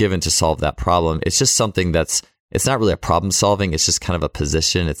nuance given to solve that problem, it's just something it's not really a problem solving. It's just kind of a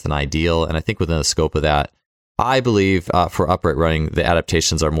position. It's an ideal. And I think within the scope of that, I believe for upright running, the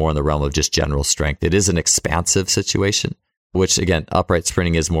adaptations are more in the realm of just general strength. It is an expansive situation, which again, upright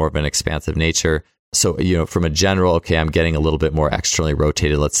sprinting is more of an expansive nature. So, from a general, okay, I'm getting a little bit more externally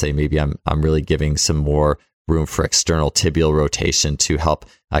rotated. Let's say maybe I'm really giving some more room for external tibial rotation to help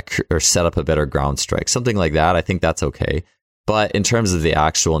or set up a better ground strike. Something like that. I think that's okay. But in terms of the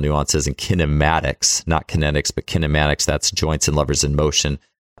actual nuances and kinematics, not kinetics, but kinematics, that's joints and levers in motion,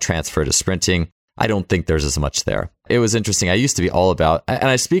 transfer to sprinting, I don't think there's as much there. It was interesting. I used to be all about, and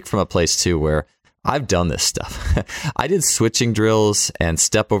I speak from a place too where I've done this stuff. I did switching drills and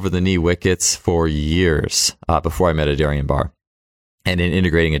step over the knee wickets for years before I met Adarian Barr. And in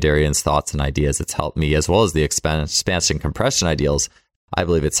integrating Adarian's thoughts and ideas, it's helped me, as well as the expansion compression ideals. I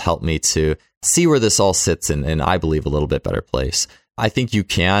believe it's helped me to see where this all sits in I believe, a little bit better place. I think you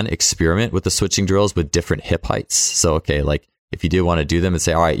can experiment with the switching drills with different hip heights. So, okay, like if you do want to do them and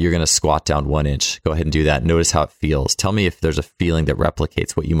say, all right, you're going to squat down 1 inch, go ahead and do that. Notice how it feels. Tell me if there's a feeling that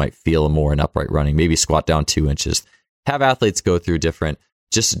replicates what you might feel more in upright running. Maybe squat down 2 inches. Have athletes go through different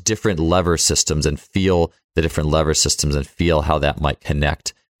lever systems and feel the different lever systems and feel how that might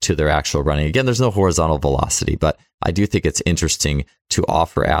connect to their actual running. Again, there's no horizontal velocity, but I do think it's interesting to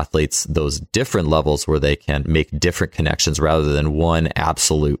offer athletes those different levels where they can make different connections rather than one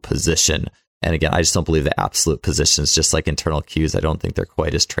absolute position. And again, I just don't believe the absolute positions, just like internal cues, I don't think they're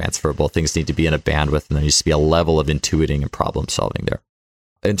quite as transferable. Things need to be in a bandwidth, and there needs to be a level of intuiting and problem solving there.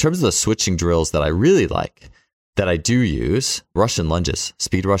 In terms of the switching drills that I really like, that I do use, Russian lunges,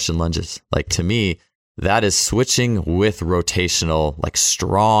 speed Russian lunges. Like to me, that is switching with rotational, like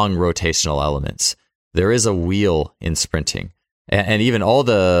strong rotational elements. There is a wheel in sprinting. And even all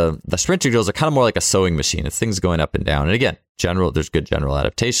the sprinting drills are kind of more like a sewing machine. It's things going up and down. And again, there's good general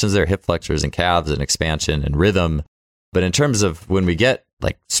adaptations there, hip flexors and calves and expansion and rhythm. But in terms of when we get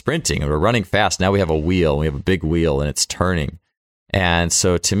like sprinting and we're running fast, now we have a wheel. We have a big wheel and it's turning. And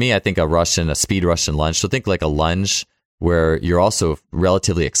so to me, I think a speed Russian lunge. So think like a lunge where you're also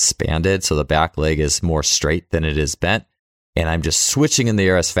relatively expanded. So the back leg is more straight than it is bent. And I'm just switching in the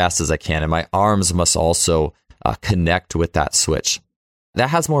air as fast as I can. And my arms must also connect with that switch.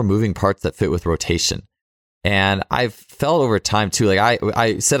 That has more moving parts that fit with rotation. And I've felt over time too, like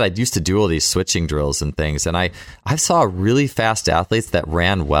I said, I used to do all these switching drills and things. And I saw really fast athletes that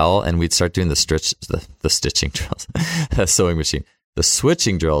ran well, and we'd start doing the stitching drills, the sewing machine, the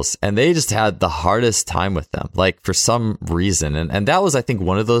switching drills. And they just had the hardest time with them, like for some reason. And that was, I think,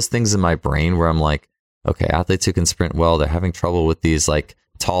 one of those things in my brain where I'm like, okay, athletes who can sprint well, they're having trouble with these like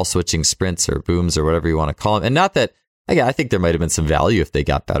tall switching sprints or booms or whatever you want to call them. And not that, yeah, I think there might have been some value if they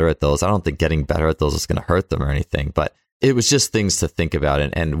got better at those. I don't think getting better at those is going to hurt them or anything, but it was just things to think about.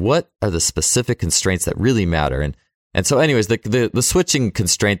 And what are the specific constraints that really matter? And so anyways, the switching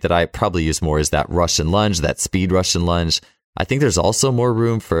constraint that I probably use more is that Russian lunge, that speed Russian lunge. I think there's also more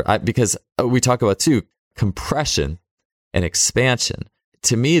room for, because we talk about too, compression and expansion.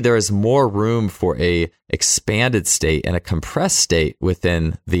 To me, there is more room for a expanded state and a compressed state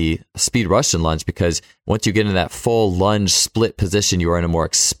within the speed Russian lunge, because once you get in that full lunge split position, you are in a more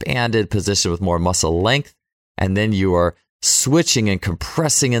expanded position with more muscle length, and then you are switching and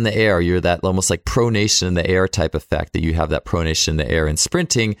compressing in the air. You're that almost like pronation in the air type effect, that you have that pronation in the air in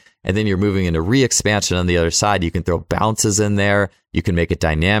sprinting, and then you're moving into re-expansion on the other side. You can throw bounces in there. You can make it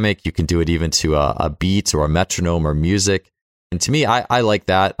dynamic. You can do it even to a beat or a metronome or music. And to me, I like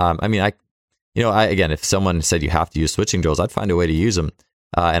that. Again, if someone said you have to use switching drills, I'd find a way to use them.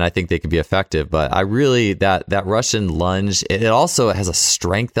 And I think they could be effective. But I really, that Russian lunge, it also has a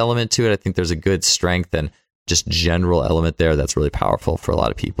strength element to it. I think there's a good strength and just general element there that's really powerful for a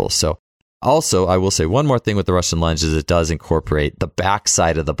lot of people. So also, I will say one more thing with the Russian lunge is it does incorporate the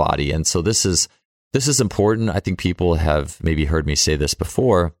backside of the body. And so this is important. I think people have maybe heard me say this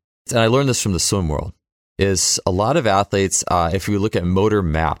before. And I learned this from the swim world. Is a lot of athletes, if you look at motor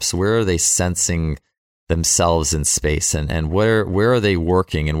maps, where are they sensing themselves in space, and where are they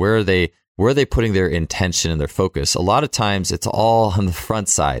working, and where are they putting their intention and their focus? A lot of times it's all on the front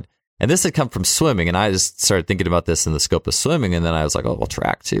side. And this had come from swimming, and I just started thinking about this in the scope of swimming, and then I was like, oh, well,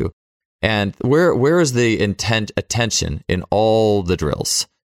 track too. And where is the attention in all the drills?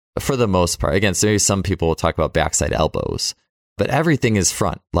 For the most part, again, so maybe some people will talk about backside elbows. But everything is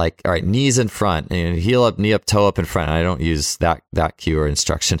front, like, all right, knees in front, and heel up, knee up, toe up in front. I don't use that cue or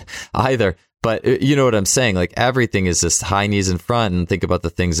instruction either. But you know what I'm saying? Like everything is just high knees in front, and think about the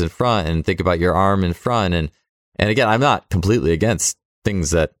things in front, and think about your arm in front. And again, I'm not completely against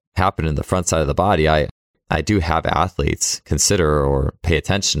things that happen in the front side of the body. I do have athletes consider or pay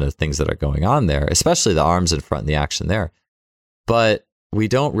attention to things that are going on there, especially the arms in front and the action there. But we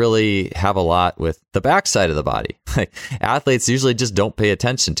don't really have a lot with the backside of the body. Like athletes usually just don't pay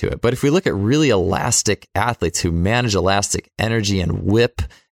attention to it. But if we look at really elastic athletes who manage elastic energy and whip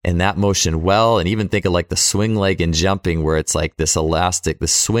in that motion well, and even think of like the swing leg in jumping, where it's like this elastic, the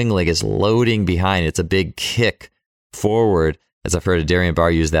swing leg is loading behind. It's a big kick forward. As I've heard Darian Barr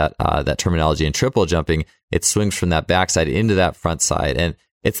use that terminology in triple jumping, it swings from that backside into that front side. And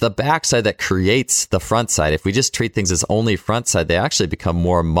it's the backside that creates the front side. If we just treat things as only front side, they actually become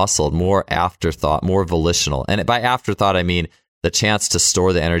more muscled, more afterthought, more volitional. And by afterthought, I mean the chance to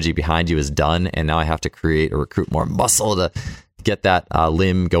store the energy behind you is done. And now I have to create or recruit more muscle to get that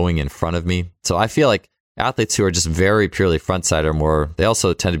limb going in front of me. So I feel like athletes who are just very purely front side are more, they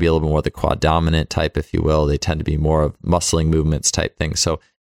also tend to be a little bit more the quad dominant type, if you will. They tend to be more of muscling movements type things. So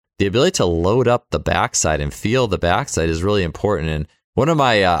the ability to load up the backside and feel the backside is really important. And one of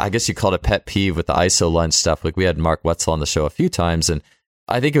my, I guess you called it pet peeve with the iso lunge stuff. Like we had Mark Wetzel on the show a few times, and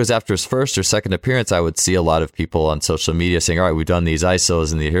I think it was after his first or second appearance, I would see a lot of people on social media saying, all right, we've done these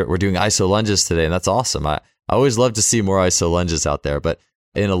isos and we're doing iso lunges today. And that's awesome. I always love to see more iso lunges out there. But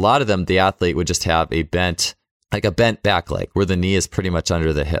in a lot of them, the athlete would just have a bent back leg where the knee is pretty much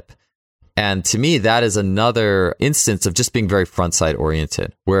under the hip. And to me, that is another instance of just being very front side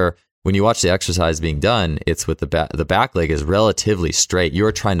oriented, where when you watch the exercise being done, it's with the back leg is relatively straight.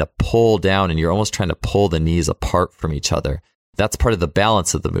 You're trying to pull down and you're almost trying to pull the knees apart from each other. That's part of the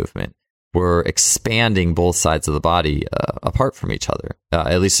balance of the movement. We're expanding both sides of the body apart from each other,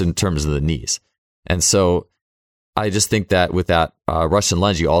 at least in terms of the knees. And so I just think that with that Russian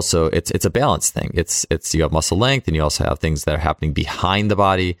lunge, you also, it's a balance thing. It's you have muscle length, and you also have things that are happening behind the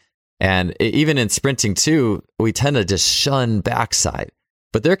body. And even in sprinting too, we tend to just shun backside.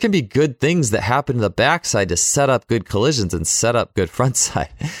 But there can be good things that happen in the backside to set up good collisions and set up good front side.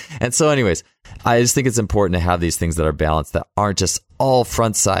 And so anyways, I just think it's important to have these things that are balanced, that aren't just all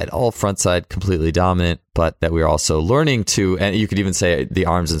front side completely dominant, but that we're also learning to, and you could even say the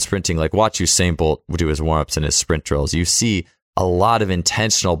arms and sprinting, like watch Usain Bolt do his warm-ups and his sprint drills. You see a lot of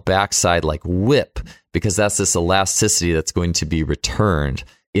intentional backside like whip, because that's this elasticity that's going to be returned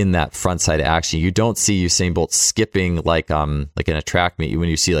in that front side action. You don't see Usain Bolt skipping like in a track meet when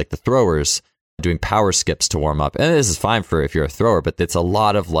you see like the throwers doing power skips to warm up. And this is fine for if you're a thrower, but it's a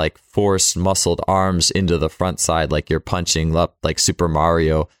lot of like forced muscled arms into the front side, like you're punching up like Super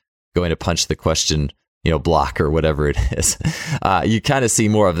Mario, going to punch the question, block or whatever it is. You kind of see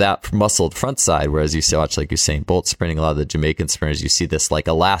more of that muscled front side, whereas you watch like Usain Bolt sprinting, a lot of the Jamaican sprinters, you see this like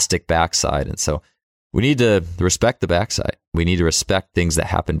elastic backside. And so we need to respect the backside. We need to respect things that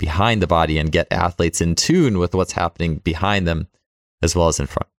happen behind the body and get athletes in tune with what's happening behind them as well as in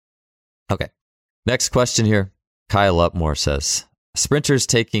front. Okay. Next question here. Kyle Upmore says, sprinters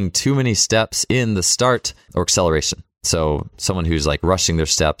taking too many steps in the start or acceleration. So someone who's like rushing their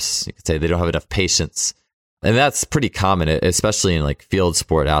steps, you could say they don't have enough patience. And that's pretty common, especially in like field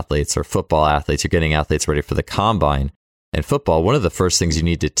sport athletes or football athletes. You're getting athletes ready for the combine. And football, one of the first things you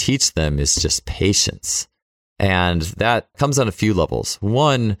need to teach them is just patience. And that comes on a few levels.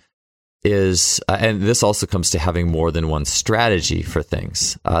 One is, and this also comes to having more than one strategy for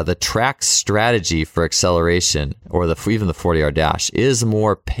things. The track strategy for acceleration or even the 40-yard dash is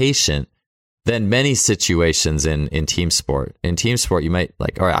more patient than many situations in team sport. In team sport, you might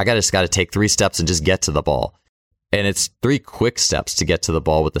like, all right, I just got to take 3 steps and just get to the ball. And it's 3 quick steps to get to the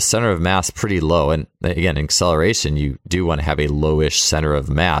ball with the center of mass pretty low. And again, in acceleration, you do want to have a lowish center of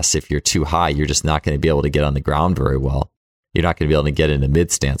mass. If you're too high, you're just not going to be able to get on the ground very well. You're not going to be able to get into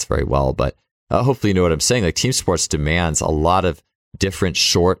mid stance very well. But hopefully you know what I'm saying. Like team sports demands a lot of different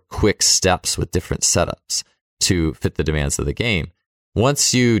short, quick steps with different setups to fit the demands of the game.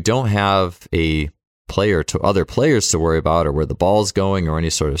 Once you don't have a player to other players to worry about or where the ball's going or any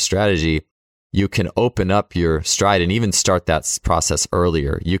sort of strategy, you can open up your stride and even start that process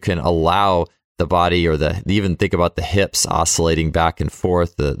earlier. You can allow the body or even think about the hips oscillating back and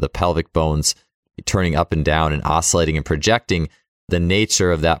forth, the pelvic bones turning up and down and oscillating and projecting. The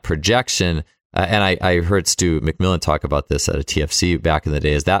nature of that projection, and I heard Stu McMillan talk about this at a TFC back in the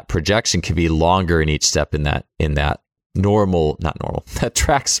day, is that projection can be longer in each step in that that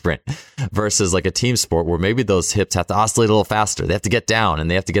track sprint versus like a team sport where maybe those hips have to oscillate a little faster. They have to get down and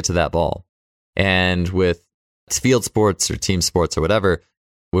they have to get to that ball. And with field sports or team sports or whatever,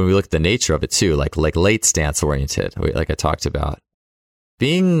 when we look at the nature of it too, like late stance oriented, like I talked about,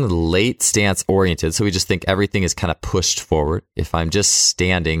 being late stance oriented. So we just think everything is kind of pushed forward. If I'm just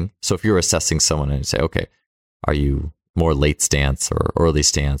standing, so if you're assessing someone and you say, okay, are you more late stance or early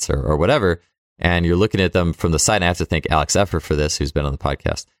stance or whatever, and you're looking at them from the side, and I have to thank Alex Effer for this, who's been on the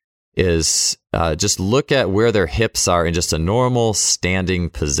podcast, is just look at where their hips are in just a normal standing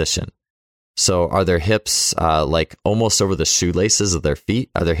position. So are their hips like almost over the shoelaces of their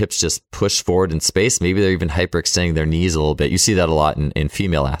feet? Are their hips just pushed forward in space? Maybe they're even hyperextending their knees a little bit. You see that a lot in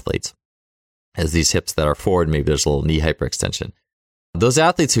female athletes. As these hips that are forward, maybe there's a little knee hyperextension. Those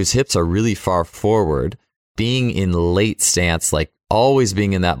athletes whose hips are really far forward, being in late stance, like always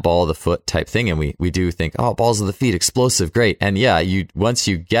being in that ball of the foot type thing. And we do think, oh, balls of the feet, explosive, great. And yeah, once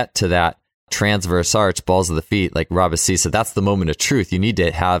you get to that transverse arch, balls of the feet, like Rob C said, that's the moment of truth. You need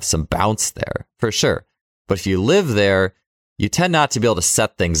to have some bounce there for sure. But if you live there, you tend not to be able to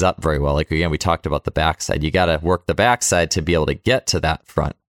set things up very well. Like again, we talked about the backside. You got to work the backside to be able to get to that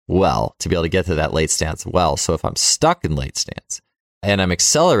front well, to be able to get to that late stance well. So if I'm stuck in late stance and I'm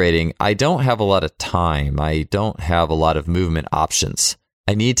accelerating, I don't have a lot of time. I don't have a lot of movement options.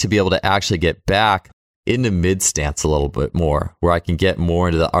 I need to be able to actually get back into mid stance a little bit more, where I can get more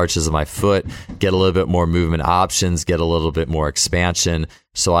into the arches of my foot, get a little bit more movement options, get a little bit more expansion,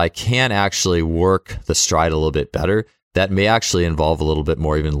 so I can actually work the stride a little bit better. That may actually involve a little bit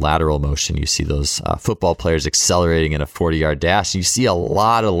more even lateral motion. You see those football players accelerating in a 40-yard dash. You see a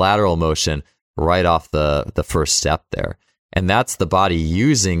lot of lateral motion right off the first step there. And that's the body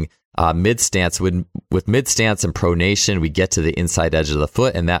using mid stance. With mid stance and pronation, we get to the inside edge of the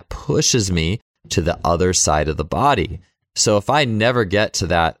foot, and that pushes me to the other side of the body. So if I never get to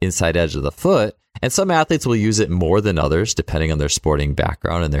that inside edge of the foot, and some athletes will use it more than others, depending on their sporting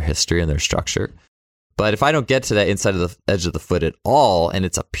background and their history and their structure. But if I don't get to that inside of the edge of the foot at all, and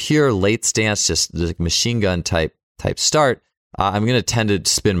it's a pure late stance, just like machine gun type start, I'm going to tend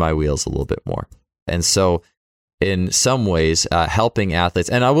to spin my wheels a little bit more. And so in some ways, helping athletes,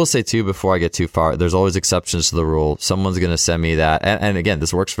 and I will say too, before I get too far, there's always exceptions to the rule. Someone's going to send me that. And again,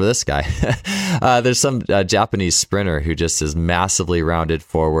 this works for this guy. There's some Japanese sprinter who just is massively rounded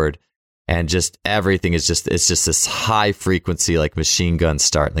forward, and just everything is it's just this high frequency, like machine gun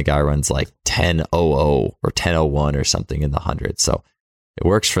start. And the guy runs like 10:00 or 10:01 or something in the 100. So it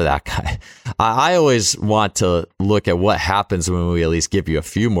works for that guy. I always want to look at what happens when we at least give you a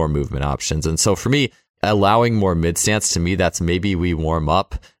few more movement options. And so for me, allowing more mid stance, to me, that's maybe we warm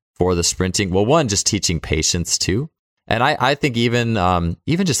up for the sprinting. Well, one, just teaching patience too. And I think even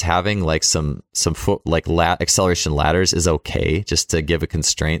just having like some foot like acceleration ladders is okay, just to give a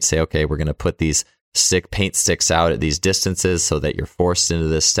constraint. Say, okay, we're going to put these paint sticks out at these distances so that you're forced into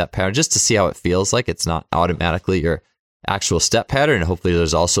this step pattern, just to see how it feels like. It's not automatically your actual step pattern. And hopefully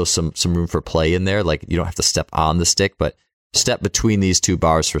there's also some room for play in there. Like you don't have to step on the stick, but step between these two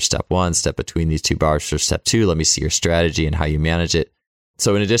bars for step 1, step between these two bars for step 2. Let me see your strategy and how you manage it.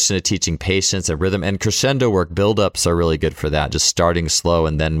 So in addition to teaching patience and rhythm and crescendo work, build-ups are really good for that. Just starting slow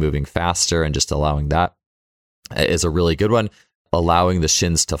and then moving faster, and just allowing that is a really good one. Allowing the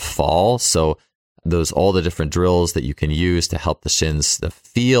shins to fall. So all the different drills that you can use to help the shins, the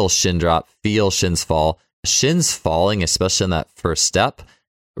feel shin drop, feel shins fall. Shins falling, especially in that first step,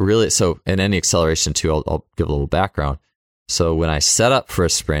 really. So in any acceleration too, I'll give a little background. So when I set up for a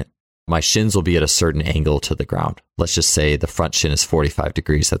sprint, my shins will be at a certain angle to the ground. Let's just say the front shin is 45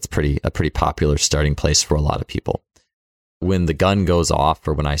 degrees. That's a pretty popular starting place for a lot of people. When the gun goes off,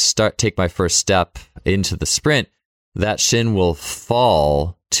 or when I take my first step into the sprint, that shin will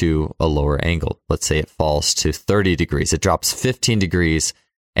fall to a lower angle. Let's say it falls to 30 degrees. It drops 15 degrees.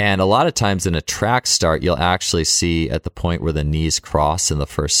 And a lot of times in a track start, you'll actually see at the point where the knees cross in the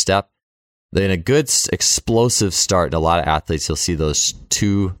first step, in a good explosive start, in a lot of athletes, you'll see those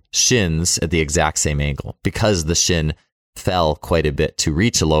two shins at the exact same angle, because the shin fell quite a bit to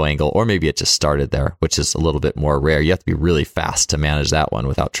reach a low angle, or maybe it just started there, which is a little bit more rare. You have to be really fast to manage that one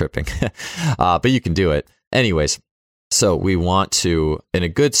without tripping, but you can do it. Anyways, so we want to, in a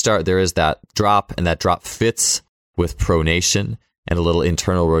good start, there is that drop, and that drop fits with pronation and a little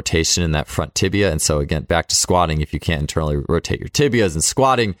internal rotation in that front tibia. And so again, back to squatting, if you can't internally rotate your tibias in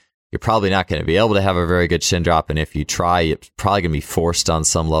squatting, you're probably not going to be able to have a very good shin drop. And if you try, it's probably going to be forced on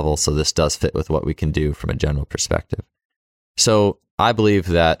some level. So this does fit with what we can do from a general perspective. So I believe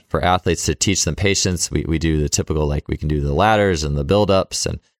that for athletes, to teach them patience, we do the typical, like we can do the ladders and the build-ups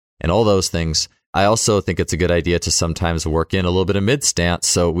and all those things. I also think it's a good idea to sometimes work in a little bit of mid stance.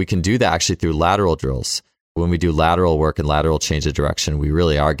 So we can do that actually through lateral drills. When we do lateral work and lateral change of direction, we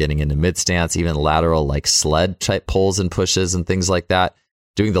really are getting into mid stance, even lateral like sled type pulls and pushes and things like that.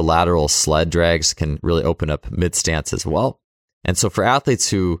 Doing the lateral sled drags can really open up mid stance as well. And so for athletes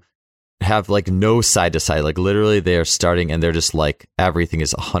who have like no side to side, like literally they are starting and they're just like everything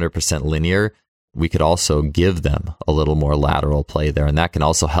is 100% linear, we could also give them a little more lateral play there. And that can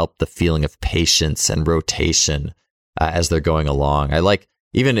also help the feeling of patience and rotation as they're going along. I like,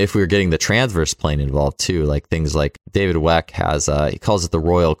 even if we were getting the transverse plane involved too, like things like David Weck has, he calls it the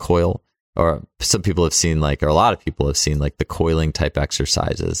royal coil. Or some people have seen or a lot of people have seen like the coiling type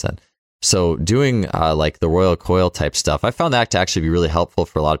exercises. And so doing like the royal coil type stuff, I found that to actually be really helpful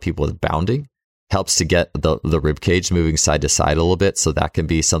for a lot of people with bounding. Helps to get the rib cage moving side to side a little bit. So that can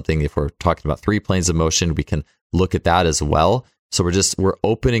be something, if we're talking about 3 planes of motion, we can look at that as well. So we're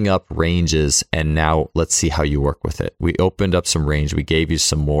opening up ranges, and now let's see how you work with it. We opened up some range. We gave you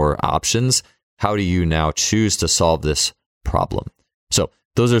some more options. How do you now choose to solve this problem? So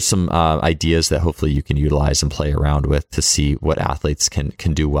those are some ideas that hopefully you can utilize and play around with to see what athletes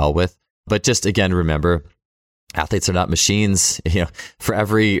can do well with. But just again, remember, athletes are not machines. For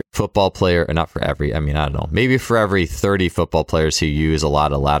every football player, or not for every, I don't know, maybe for every 30 football players who use a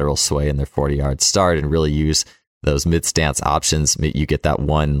lot of lateral sway in their 40-yard start and really use those mid stance options, you get that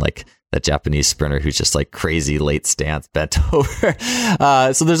one, like that Japanese sprinter who's just like crazy late stance bent over.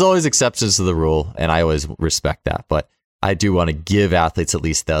 So there's always exceptions to the rule, and I always respect that. But I do want to give athletes at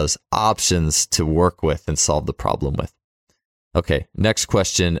least those options to work with and solve the problem with. Okay, next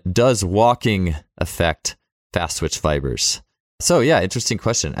question. Does walking affect fast twitch fibers? So yeah, interesting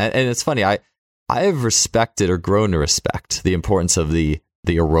question. And it's funny, I have respected or grown to respect the importance of the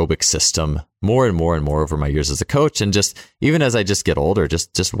aerobic system more and more and more over my years as a coach. And just even as I just get older,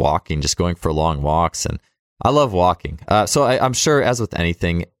 just walking, just going for long walks. And I love walking. So I'm sure, as with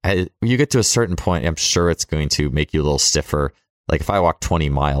anything, you get to a certain point, I'm sure it's going to make you a little stiffer. Like if I walk 20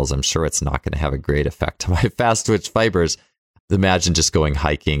 miles, I'm sure it's not going to have a great effect on my fast twitch fibers. Imagine just going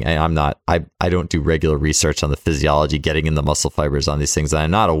hiking. And I don't do regular research on the physiology, getting in the muscle fibers on these things.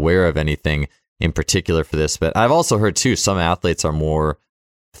 I'm not aware of anything in particular for this, but I've also heard too, some athletes are more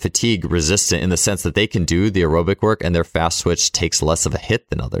fatigue resistant in the sense that they can do the aerobic work and their fast twitch takes less of a hit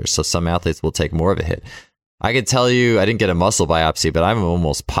than others. So some athletes will take more of a hit. I can tell you, I didn't get a muscle biopsy, but I'm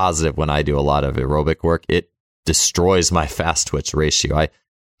almost positive when I do a lot of aerobic work, it destroys my fast twitch ratio. I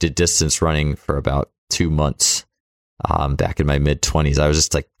did distance running for about 2 months back in my mid 20s. I was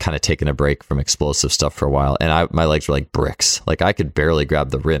just like kind of taking a break from explosive stuff for a while. And my legs were like bricks. Like I could barely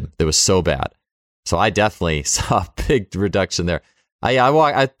grab the rim. It was so bad. So I definitely saw a big reduction there.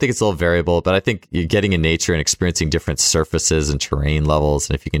 I think it's a little variable, but I think you're getting in nature and experiencing different surfaces and terrain levels.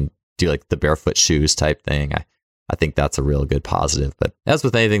 And if you can do like the barefoot shoes type thing, I think that's a real good positive. But as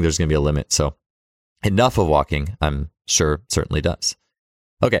with anything, there's going to be a limit. So enough of walking, I'm sure certainly does.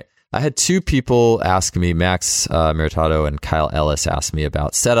 Okay. I had two people ask me, Max Meritato and Kyle Ellis asked me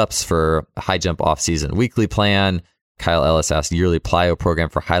about setups for high jump off-season weekly plan. Kyle Ellis asked yearly plyo program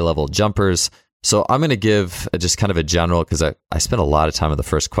for high-level jumpers. So I'm going to give just kind of a general, because I spent a lot of time on the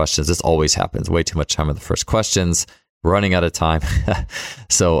first questions. This always happens, way too much time on the first questions, running out of time.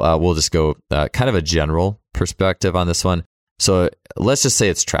 So we'll just go kind of a general perspective on this one. So let's just say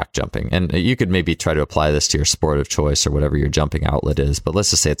it's track jumping, and you could maybe try to apply this to your sport of choice or whatever your jumping outlet is, but let's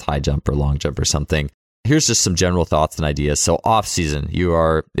just say it's high jump or long jump or something. Here's just some general thoughts and ideas. So off season,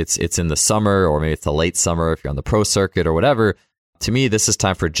 it's in the summer, or maybe it's the late summer if you're on the pro circuit or whatever. To me, this is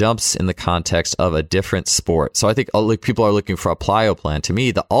time for jumps in the context of a different sport. So I think people are looking for a plyo plan. To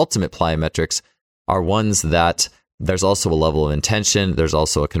me, the ultimate plyometrics are ones that there's also a level of intention. There's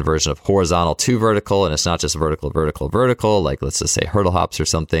also a conversion of horizontal to vertical, and it's not just vertical, like let's just say hurdle hops or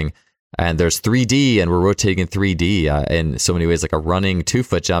something. And there's 3D, and we're rotating in 3D in so many ways. Like a running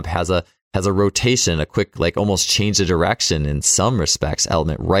 2-foot jump has a rotation, a quick, like almost change of direction in some respects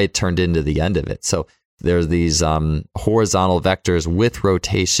element right turned into the end of it. So there's these horizontal vectors with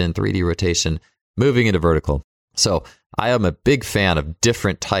rotation, 3D rotation, moving into vertical. So I am a big fan of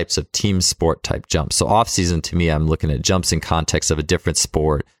different types of team sport type jumps. So off season, to me, I'm looking at jumps in context of a different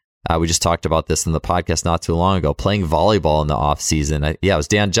sport. We just talked about this in the podcast not too long ago, playing volleyball in the off season. It was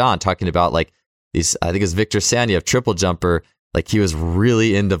Dan John talking about like these, I think it's Victor Saniev, triple jumper. Like he was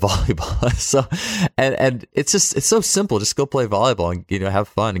really into volleyball. So, and it's so simple. Just go play volleyball and, have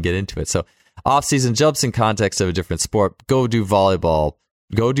fun and get into it. So off season jumps in context of a different sport, go do volleyball.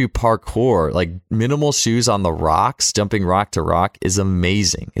 Go do parkour, like minimal shoes on the rocks, jumping rock to rock is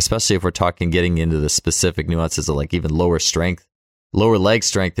amazing, especially if we're talking getting into the specific nuances of like even lower leg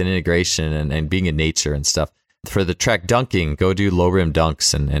strength and integration and being in nature and stuff. For the track dunking, go do low rim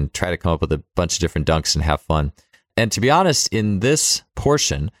dunks and try to come up with a bunch of different dunks and have fun. And to be honest, in this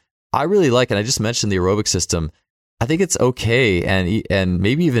portion, I really like, and I just mentioned the aerobic system, I think it's okay and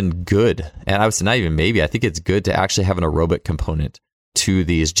maybe even good. And I would say not even maybe, I think it's good to actually have an aerobic component to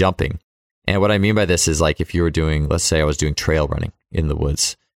these jumping. And what I mean by this is like if you were doing, let's say I was doing trail running in the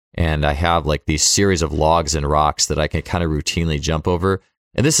woods and I have like these series of logs and rocks that I can kind of routinely jump over.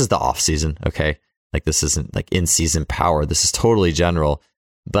 And this is the off season, okay? Like this isn't like in season power. This is totally general.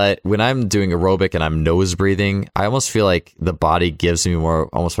 But when I'm doing aerobic and I'm nose breathing, I almost feel like the body gives me more,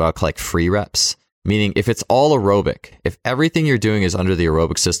 almost what I'll call like free reps. Meaning if it's all aerobic, if everything you're doing is under the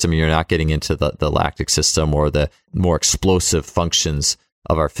aerobic system and you're not getting into the lactic system or the more explosive functions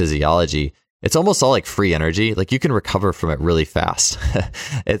of our physiology, it's almost all like free energy. Like you can recover from it really fast.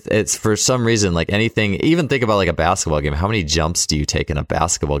 It's for some reason, like anything, even think about like a basketball game. How many jumps do you take in a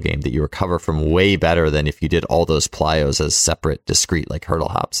basketball game that you recover from way better than if you did all those plyos as separate, discrete, like hurdle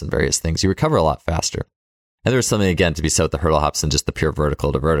hops and various things? You recover a lot faster. And there's something, again, to be said with the hurdle hops and just the pure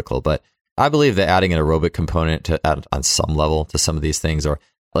vertical to vertical. But I believe that adding an aerobic component to on some level to some of these things, or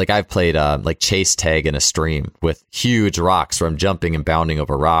like I've played like chase tag in a stream with huge rocks where I'm jumping and bounding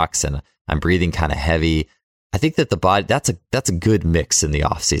over rocks and I'm breathing kind of heavy. I think that the body, that's a good mix in the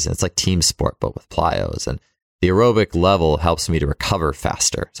off season. It's like team sport, but with plyos, and the aerobic level helps me to recover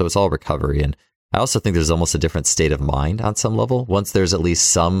faster. So it's all recovery. And I also think there's almost a different state of mind on some level. Once there's at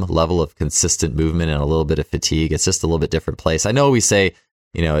least some level of consistent movement and a little bit of fatigue, it's just a little bit different place. I know we say,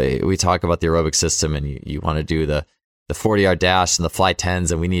 we talk about the aerobic system and you want to do the 40-yard dash and the fly 10s,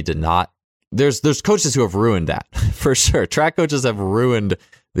 and we need to not. There's coaches who have ruined that for sure. Track coaches have ruined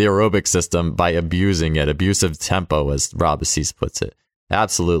the aerobic system by abusing it, abusive tempo, as Rob Assis puts it.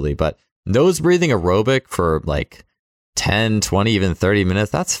 Absolutely. But nose breathing aerobic for like 10, 20, even 30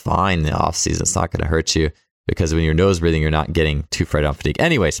 minutes, that's fine in the off season. It's not going to hurt you because when you're nose breathing, you're not getting too fried on fatigue.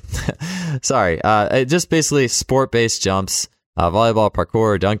 Anyways, sorry. Just basically sport-based jumps. Volleyball,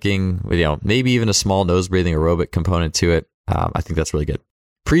 parkour, dunking, maybe even a small nose breathing aerobic component to it. I think that's really good.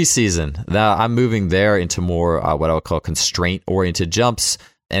 Preseason, now I'm moving there into more what I would call constraint-oriented jumps,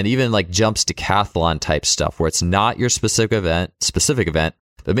 and even like jumps decathlon type stuff where it's not your specific event,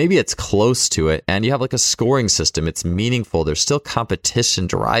 but maybe it's close to it, and you have like a scoring system. It's meaningful. There's still competition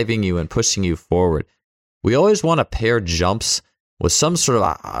driving you and pushing you forward. We always want to pair jumps with some sort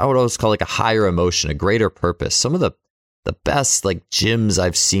of, I would always call like a higher emotion, a greater purpose. Some of the best like gyms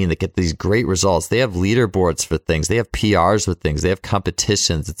I've seen that get these great results, they have leaderboards for things. They have PRs with things. They have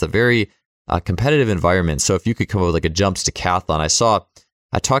competitions. It's a very competitive environment. So if you could come up with like a jumps decathlon,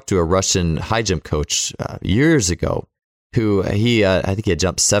 I talked to a Russian high jump coach years ago, who I think he had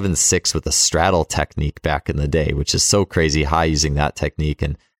jumped 7.6 with a straddle technique back in the day, which is so crazy high using that technique,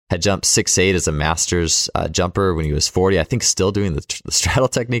 and had jumped 6.8 as a master's jumper when he was 40. I think still doing the straddle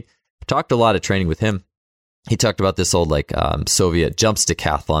technique. Talked a lot of training with him. He talked about this old Soviet jumps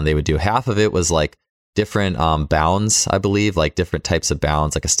decathlon they would do. Half of it was like different bounds, I believe, like different types of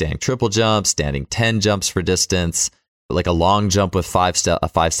bounds, like a standing triple jump, standing 10 jumps for distance, like a long jump with a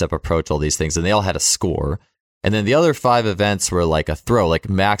five-step approach, all these things. And they all had a score. And then the other 5 events were like a throw, like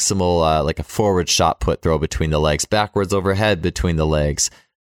maximal, like a forward shot put throw between the legs, backwards overhead between the legs.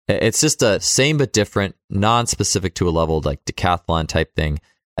 It's just a same but different, non-specific to a level, like decathlon type thing.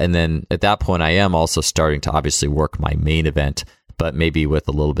 And then at that point, I am also starting to obviously work my main event, but maybe with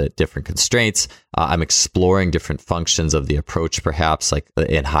a little bit different constraints. I'm exploring different functions of the approach, perhaps like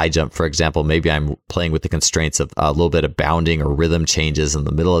in high jump, for example. Maybe I'm playing with the constraints of a little bit of bounding or rhythm changes in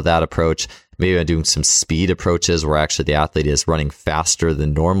the middle of that approach. Maybe I'm doing some speed approaches where actually the athlete is running faster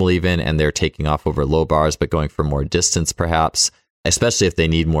than normal even, and they're taking off over low bars, but going for more distance, perhaps, especially if they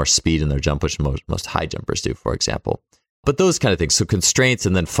need more speed in their jump, which most high jumpers do, for example. But those kind of things. So constraints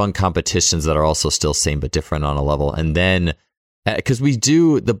and then fun competitions that are also still same but different on a level. And then because we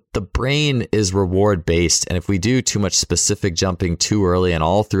do, the brain is reward based. And if we do too much specific jumping too early and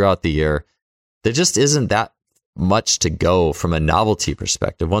all throughout the year, there just isn't that much to go from a novelty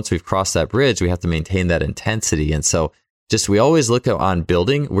perspective. Once we've crossed that bridge, we have to maintain that intensity. And so we always look on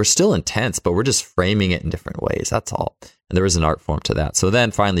building. We're still intense, but we're just framing it in different ways. That's all. And there is an art form to that. So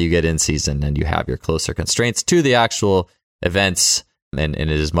then finally you get in season and you have your closer constraints to the actual events, and it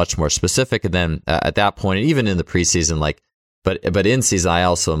is much more specific. And then at that point, even in the preseason, but in season, I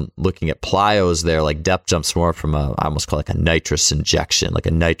also am looking at plyos there, like depth jumps more from I almost call it like a nitrous injection, like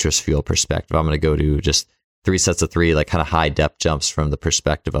a nitrous fuel perspective. I'm going to go to just 3 sets of 3, like kind of high depth jumps from the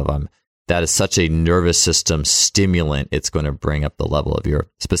perspective of that is such a nervous system stimulant. It's going to bring up the level of your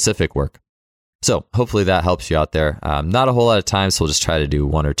specific work. So hopefully that helps you out there. Not a whole lot of time, so we'll just try to do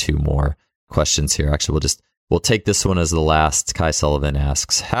 1 or 2 more questions here. Actually, we'll take this one as the last. Kai Sullivan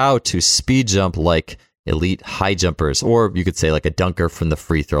asks, how to speed jump like elite high jumpers, or you could say like a dunker from the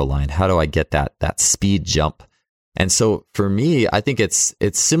free throw line. How do I get that speed jump? And so for me, I think it's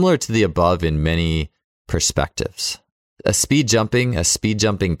similar to the above in many perspectives. A speed jumping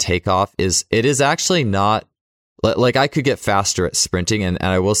takeoff is actually not like I could get faster at sprinting, and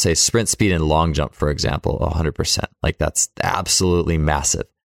I will say sprint speed and long jump, for example, 100%. Like that's absolutely massive.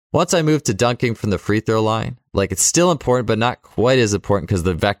 Once I move to dunking from the free throw line, like it's still important, but not quite as important because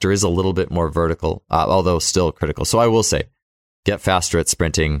the vector is a little bit more vertical, although still critical. So I will say, get faster at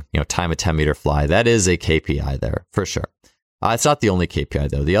sprinting, time a 10-meter fly. That is a KPI there for sure. It's not the only KPI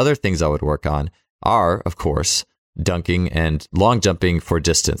though. The other things I would work on are, of course, dunking and long jumping for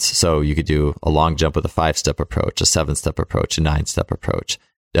distance. So you could do a long jump with a 5-step approach, a 7-step approach, a 9-step approach.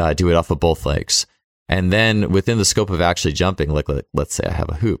 Do it off of both legs. And then within the scope of actually jumping, like let's say I have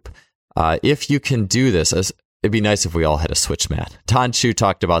a hoop. If you can do this, it'd be nice if we all had a switch mat. Tan Chu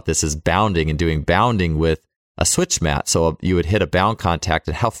talked about this as bounding and doing bounding with a switch mat. So you would hit a bound contact,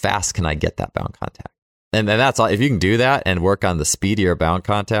 and how fast can I get that bound contact? And that's all. If you can do that and work on the speedier bound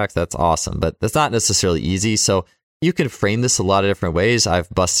contacts, that's awesome. But that's not necessarily easy. So you can frame this a lot of different ways. I've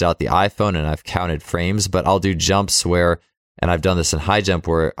busted out the iPhone and I've counted frames, but I'll do jumps where, and I've done this in high jump,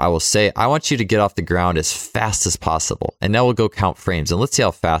 where I will say, I want you to get off the ground as fast as possible. And now we'll go count frames. And let's see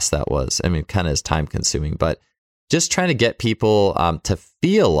how fast that was. I mean, kind of is time consuming, but just trying to get people to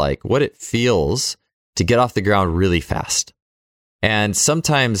feel like what it feels to get off the ground really fast. And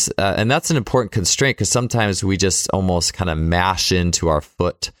sometimes, and that's an important constraint, because sometimes we just almost kind of mash into our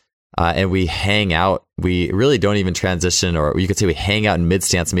foot and we hang out. We really don't even transition, or you could say we hang out in mid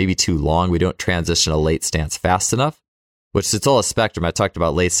stance, maybe too long. We don't transition a late stance fast enough, which it's all a spectrum. I talked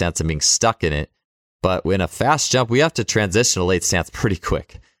about late stance and being stuck in it, but in a fast jump, we have to transition a late stance pretty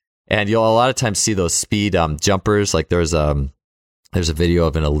quick. And you'll a lot of times see those speed jumpers. Like there's a video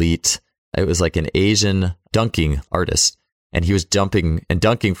of an elite. It was like an Asian dunking artist, and he was jumping and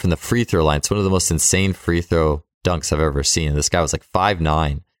dunking from the free throw line. It's one of the most insane free throw dunks I've ever seen. And this guy was like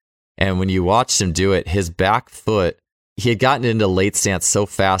 5'9". And when you watched him do it, his back foot, he had gotten into late stance so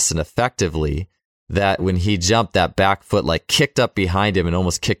fast and effectively that when he jumped, that back foot like kicked up behind him and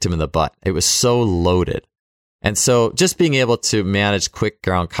almost kicked him in the butt. It was so loaded. And so just being able to manage quick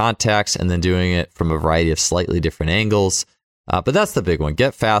ground contacts and then doing it from a variety of slightly different angles. But that's the big one.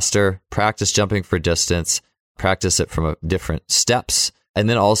 Get faster, practice jumping for distance, practice it from different steps, and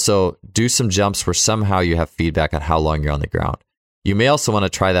then also do some jumps where somehow you have feedback on how long you're on the ground. You may also want to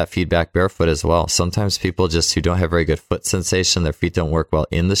try that feedback barefoot as well. Sometimes people just who don't have very good foot sensation, their feet don't work well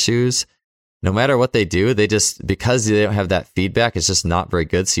in the shoes. no matter what they do, they just, because they don't have that feedback, it's just not very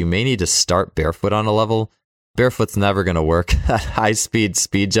good. So you may need to start barefoot on a level. Barefoot's never going to work at high speed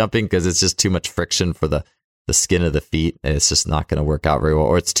jumping because it's just too much friction for the skin of the feet. And it's just not going to work out very well,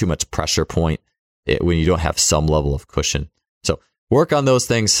 or it's too much pressure point when you don't have some level of cushion. So work on those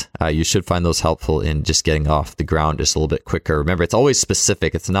things. You should find those helpful in just getting off the ground just a little bit quicker. Remember, it's always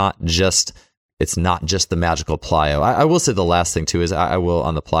specific. It's not just the magical plyo. I will say the last thing too is I will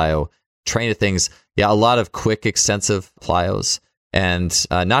on the plyo train at things. Yeah, a lot of quick, extensive plyos, and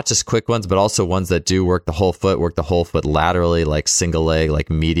not just quick ones, but also ones that do work the whole foot laterally, like single leg, like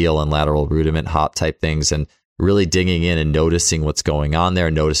medial and lateral rudiment hop type things, and really digging in and noticing what's going on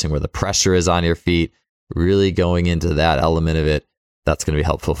there, noticing where the pressure is on your feet, really going into that element of it. That's going to be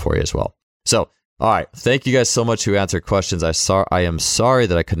helpful for you as well. So, all right. Thank you guys so much who answered questions. I am sorry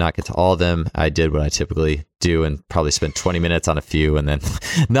that I could not get to all of them. I did what I typically do and probably spent 20 minutes on a few and then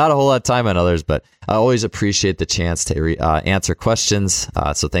not a whole lot of time on others, but I always appreciate the chance to answer questions.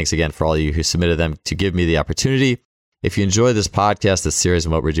 So thanks again for all of you who submitted them to give me the opportunity. If you enjoy this podcast, this series,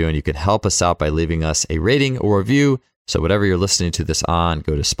 and what we're doing, you can help us out by leaving us a rating or review. So whatever you're listening to this on,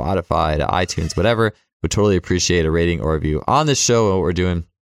 go to Spotify, to iTunes, whatever. Would totally appreciate a rating or review on this show and what we're doing.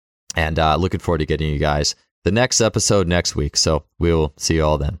 And looking forward to getting you guys the next episode next week. So we will see you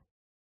all then.